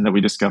us and that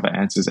we discover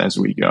answers as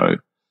we go.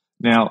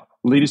 Now,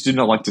 leaders do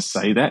not like to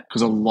say that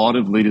because a lot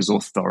of leaders'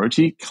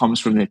 authority comes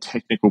from their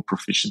technical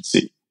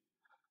proficiency.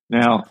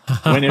 Now,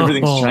 when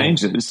everything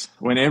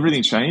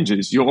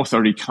changes, your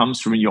authority comes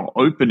from your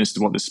openness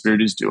to what the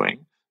Spirit is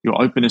doing, your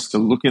openness to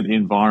look at the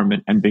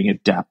environment and being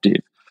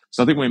adaptive.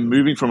 So I think we're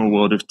moving from a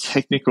world of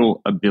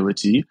technical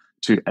ability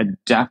to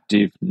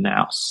adaptive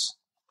nous.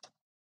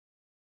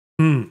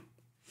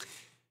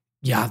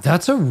 Yeah,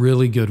 that's a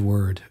really good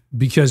word,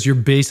 because you're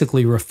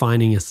basically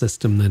refining a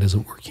system that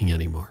isn't working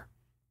anymore,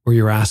 or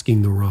you're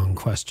asking the wrong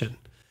question.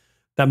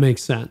 That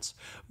makes sense.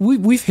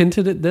 We've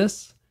hinted at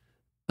this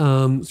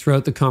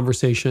throughout the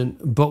conversation,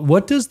 but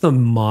what does the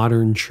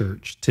modern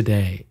church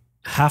today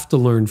have to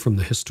learn from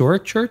the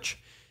historic church?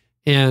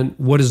 And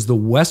what does the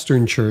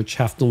Western church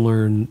have to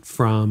learn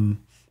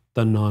from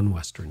the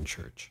non-Western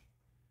church?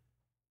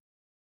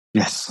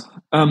 Yes.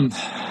 I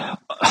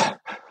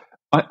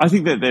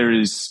think that there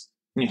is,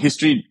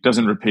 history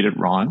doesn't repeat, it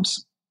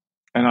rhymes.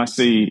 And I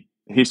see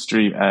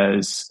history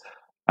as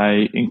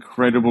an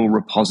incredible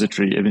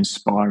repository of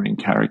inspiring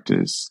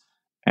characters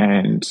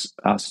and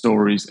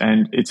stories.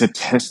 And it's a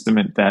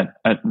testament that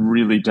at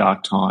really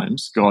dark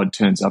times, God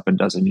turns up and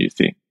does a new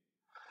thing.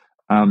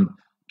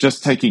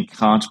 Just taking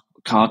carte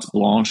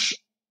blanche,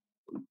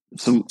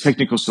 some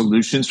technical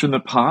solutions from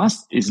the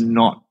past is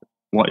not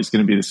what is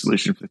going to be the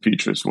solution for the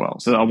future as well.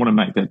 So I want to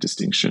make that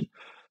distinction.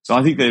 So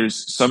I think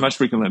there's so much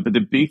we can learn. But the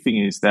big thing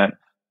is that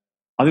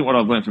I think what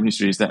I've learned from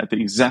history is that at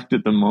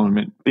the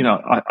moment,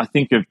 I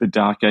think of the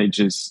Dark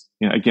Ages.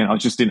 Again, I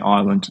was just in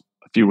Ireland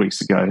a few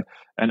weeks ago,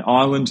 and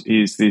Ireland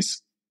is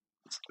this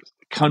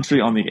country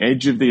on the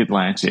edge of the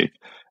Atlantic.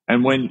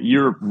 And when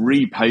Europe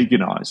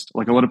re-paganized,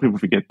 like a lot of people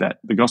forget that,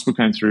 the gospel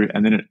came through,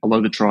 and then a lot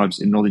of the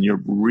tribes in Northern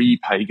Europe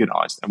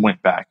re-paganized and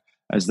went back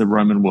as the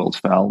Roman world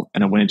fell,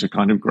 and it went into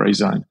kind of grey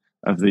zone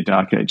of the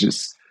Dark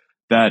Ages.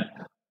 That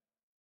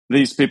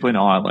these people in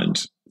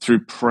Ireland,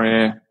 through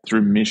prayer,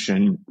 through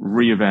mission,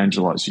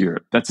 re-evangelize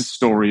Europe. That's a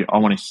story I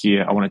want to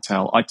hear, I want to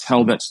tell. I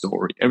tell that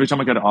story. Every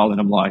time I go to Ireland,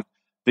 I'm like,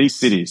 these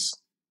cities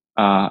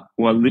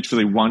were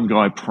literally one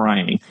guy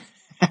praying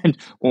and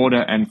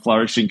order and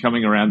flourishing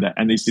coming around that,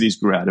 and these cities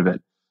grew out of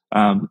it.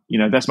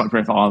 That's my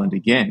prayer for Ireland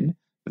again,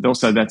 but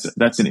also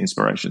that's an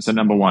inspiration. So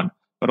number one,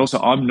 but also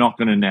I'm not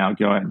going to now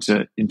go out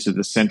into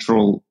the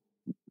central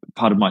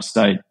part of my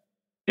state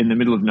in the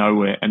middle of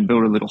nowhere and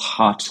build a little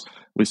hut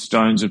with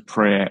stones of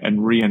prayer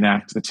and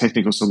reenact the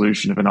technical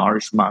solution of an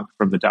Irish monk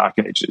from the Dark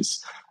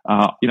Ages.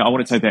 I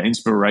want to take that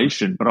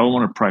inspiration, but I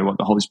want to pray what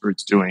the Holy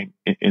Spirit's doing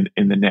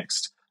in the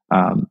next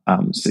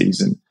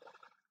season.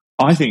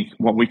 I think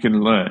what we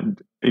can learn,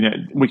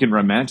 we can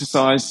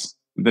romanticize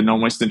the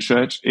non-Western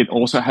church. It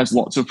also has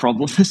lots of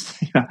problems.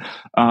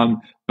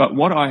 But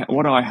what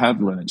I have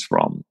learned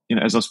from,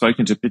 as I've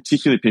spoken to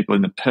particularly people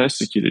in the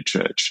persecuted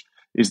church,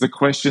 is the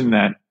question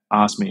that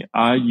asks me,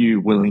 are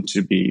you willing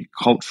to be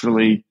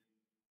culturally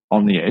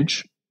on the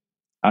edge?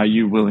 Are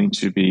you willing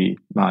to be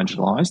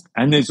marginalized?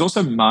 And there's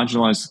also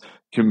marginalized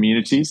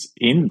communities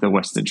in the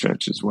Western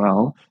church as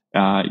well.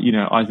 I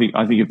think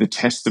of the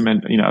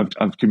testament,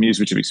 of communities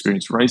which have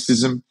experienced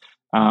racism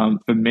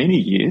for many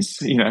years,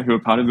 who are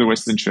part of the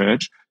Western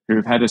church, who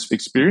have had an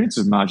experience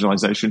of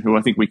marginalization, who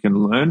I think we can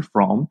learn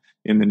from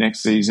in the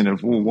next season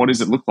of, well, what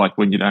does it look like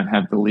when you don't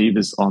have the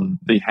levers on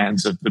the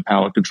hands of the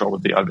power control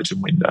of the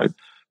Overton window?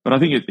 But I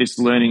think it's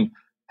learning.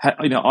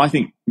 I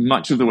think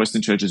much of the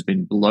Western church has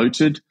been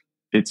bloated.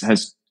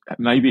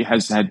 Maybe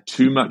has had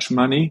too much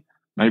money.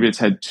 Maybe it's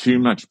had too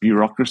much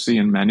bureaucracy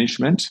and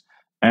management.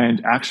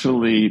 And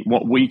actually,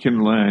 what we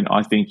can learn,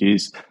 I think,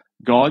 is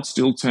God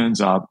still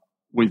turns up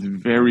with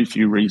very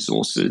few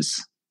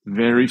resources,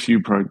 very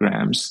few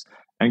programs,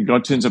 and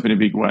God turns up in a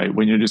big way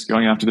when you're just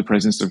going after the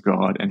presence of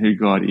God and who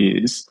God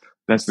is.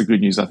 That's the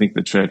good news I think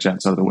the church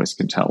outside of the West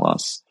can tell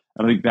us.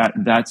 I think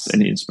that's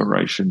an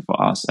inspiration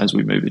for us as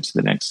we move into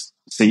the next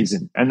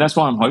season. And that's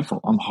why I'm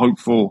hopeful. I'm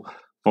hopeful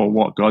for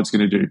what God's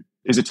going to do.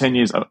 Is it 10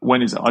 years?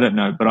 When is it? I don't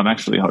know, but I'm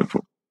actually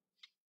hopeful.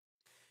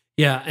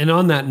 Yeah. And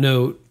on that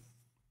note,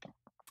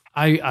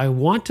 I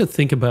want to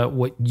think about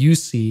what you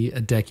see a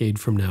decade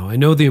from now. I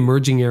know the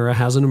emerging era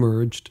hasn't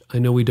emerged. I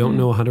know we don't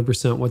know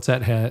 100% what's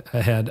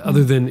ahead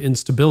other than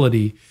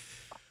instability.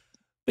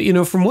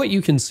 But, from what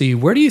you can see,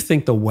 where do you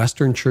think the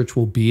Western church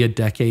will be a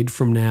decade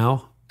from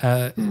now?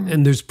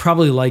 And there's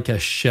probably like a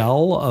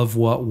shell of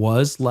what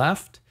was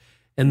left.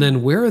 And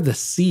then where are the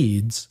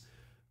seeds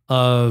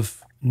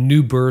of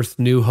new birth,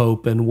 new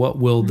hope, and what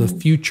will the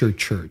future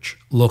church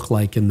look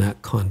like in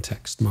that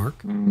context,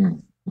 Mark?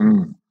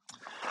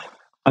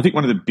 I think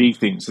one of the big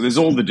things, so there's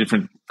all the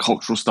different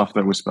cultural stuff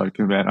that we're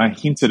spoken about. I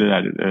hinted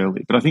at it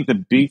early, but I think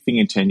the big thing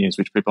in 10 years,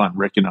 which people aren't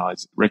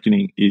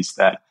reckoning, is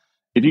that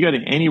if you go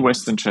to any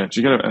Western church,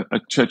 you go to a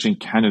church in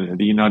Canada,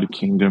 the United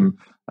Kingdom,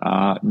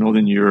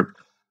 Northern Europe,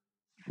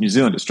 New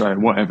Zealand, Australia,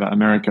 whatever,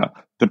 America,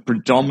 the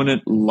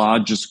predominant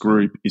largest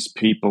group is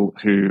people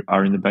who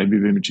are in the baby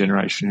boomer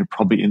generation who are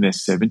probably in their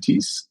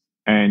 70s,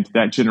 and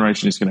that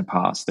generation is going to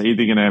pass. They're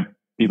either going to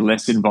be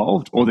less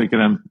involved or they're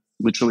going to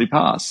literally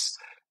pass.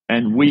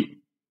 And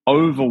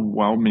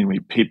overwhelmingly,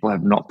 people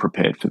have not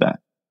prepared for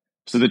that.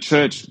 So the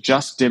church,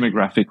 just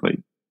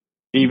demographically,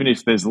 even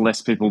if there's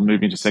less people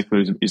moving to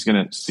secularism, is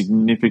going to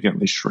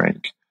significantly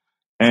shrink.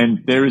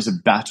 And there is a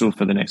battle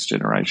for the next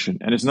generation.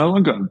 And it's no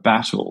longer a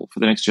battle for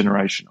the next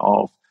generation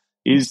of,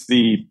 is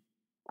the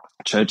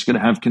church going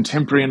to have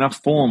contemporary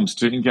enough forms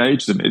to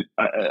engage them?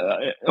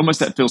 Almost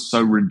that feels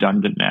so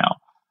redundant now.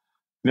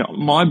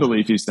 My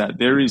belief is that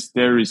there is.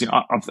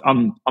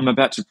 I'm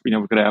about to,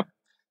 we've got our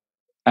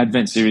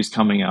Advent series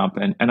coming up,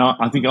 and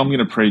I think I'm going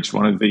to preach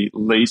one of the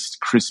least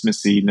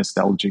Christmassy,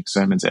 nostalgic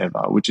sermons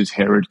ever, which is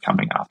Herod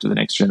coming after the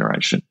next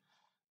generation.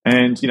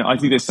 And, I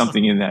think there's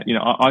something in that.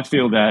 I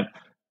feel that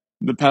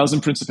the powers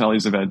and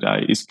principalities of our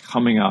day is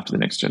coming after the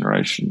next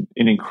generation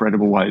in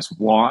incredible ways.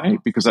 Why?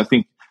 Because I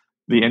think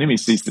the enemy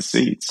sees the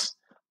seeds.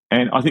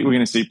 And I think we're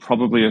going to see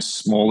probably a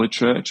smaller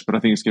church, but I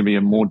think it's going to be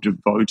a more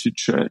devoted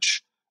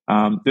church.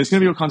 There's going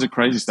to be all kinds of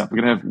crazy stuff.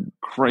 We're going to have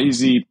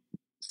crazy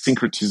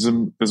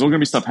syncretism. There's all going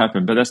to be stuff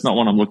happen, but that's not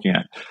what I'm looking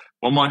at.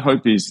 What my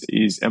hope is,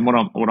 and what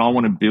I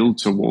want to build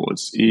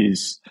towards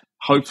is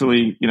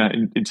hopefully,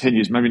 in 10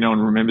 years, maybe no one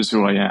remembers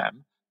who I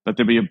am, but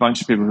there'll be a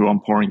bunch of people who I'm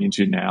pouring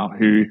into now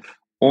who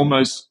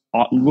almost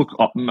we'll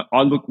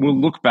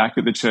look back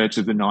at the church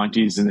of the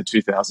 90s and the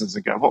 2000s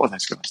and go, what were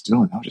those guys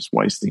doing? They were just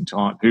wasting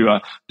time, who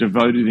are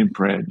devoted in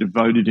prayer,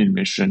 devoted in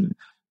mission.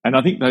 And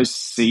I think those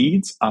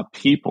seeds are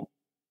people.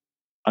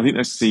 I think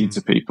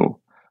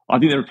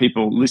there are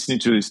people listening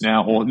to this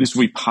now, or this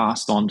will be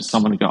passed on to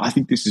someone and go, I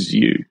think this is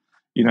you.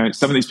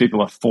 Some of these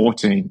people are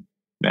 14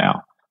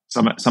 now.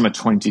 Some are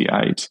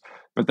 28,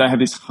 but they have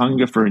this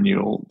hunger for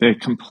renewal. They're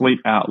complete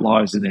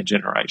outliers in their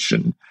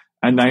generation,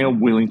 and they are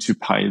willing to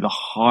pay the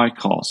high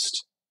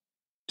cost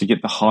to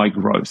get the high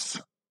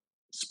growth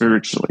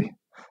spiritually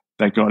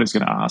that God is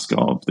going to ask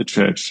of the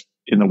church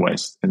in the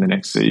West in the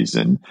next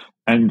season.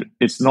 And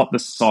it's not the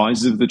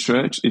size of the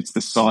church, it's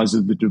the size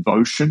of the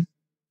devotion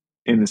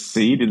in the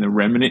seed, in the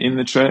remnant in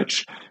the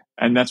church.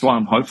 And that's why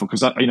I'm hopeful,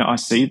 because I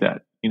see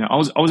that. I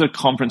was at a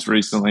conference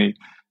recently,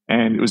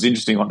 and it was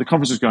interesting. Like, the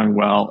conference was going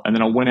well, and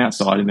then I went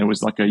outside and there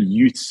was like a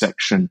youth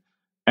section,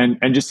 and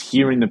just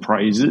hearing the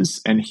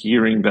praises and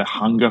hearing the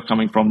hunger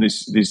coming from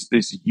this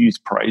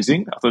youth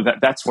praising. I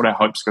thought that's what our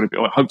hope's got to be.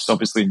 Our hope's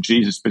obviously in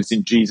Jesus, but it's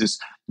in Jesus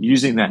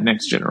using that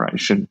next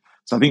generation.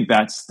 So I think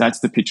that's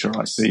the picture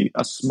I see: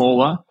 a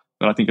smaller,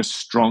 but I think a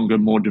stronger,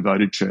 more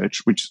devoted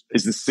church, which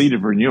is the seed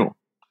of renewal.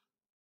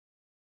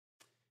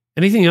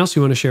 Anything else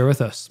you want to share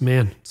with us?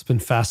 Man, it's been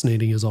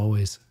fascinating as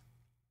always.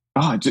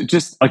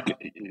 Just like,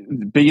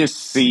 be a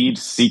seed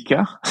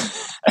seeker.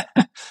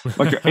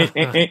 Like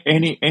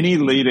any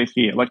leader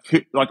here,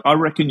 like I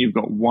reckon you've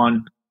got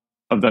one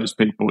of those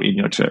people in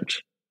your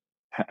church.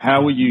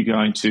 How are you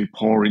going to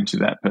pour into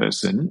that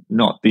person,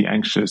 not the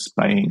anxious,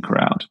 baying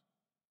crowd?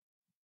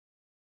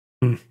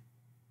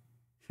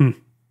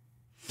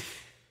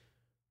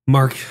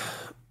 Mark,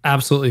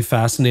 absolutely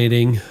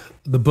fascinating.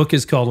 The book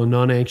is called A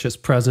Non-Anxious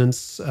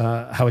Presence,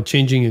 How a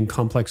Changing and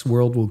Complex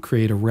World Will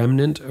Create a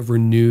Remnant of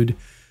Renewed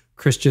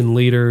Christian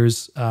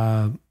Leaders.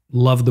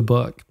 Love the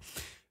book.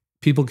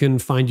 People can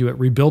find you at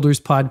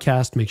Rebuilders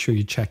Podcast. Make sure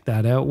you check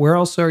that out. Where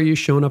else are you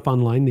showing up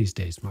online these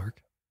days,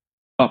 Mark?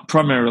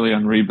 Primarily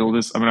on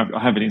Rebuilders. I mean, I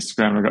have an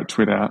Instagram, I've got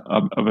Twitter.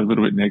 I'm a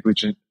little bit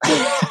negligent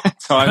at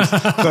times.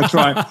 So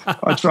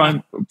I try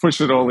and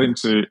push it all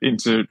into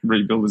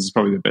Rebuilders is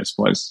probably the best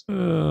place.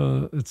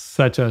 It's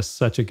such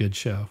a good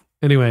show.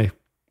 Anyway,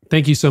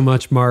 thank you so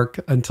much, Mark.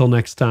 Until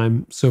next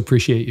time, so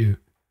appreciate you.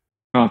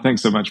 Oh,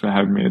 thanks so much for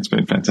having me. It's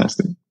been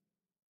fantastic.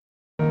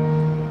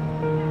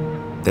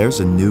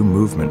 There's a new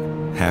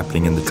movement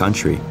happening in the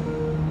country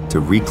to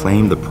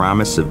reclaim the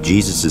promise of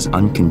Jesus'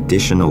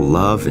 unconditional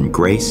love and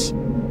grace,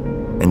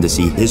 and to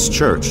see his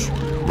church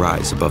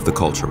rise above the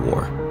culture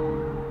war.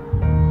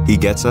 He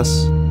Gets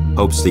Us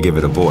hopes to give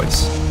it a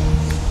voice.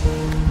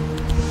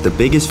 The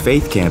biggest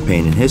faith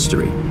campaign in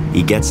history,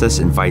 He Gets Us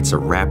invites a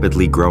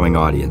rapidly growing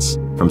audience,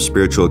 from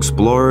spiritual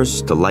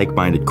explorers to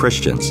like-minded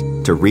Christians,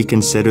 to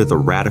reconsider the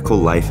radical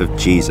life of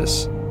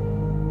Jesus.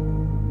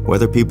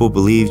 Whether people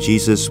believe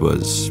Jesus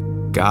was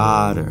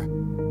God or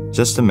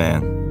just a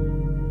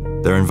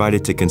man, they're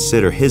invited to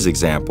consider his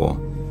example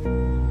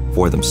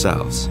for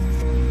themselves.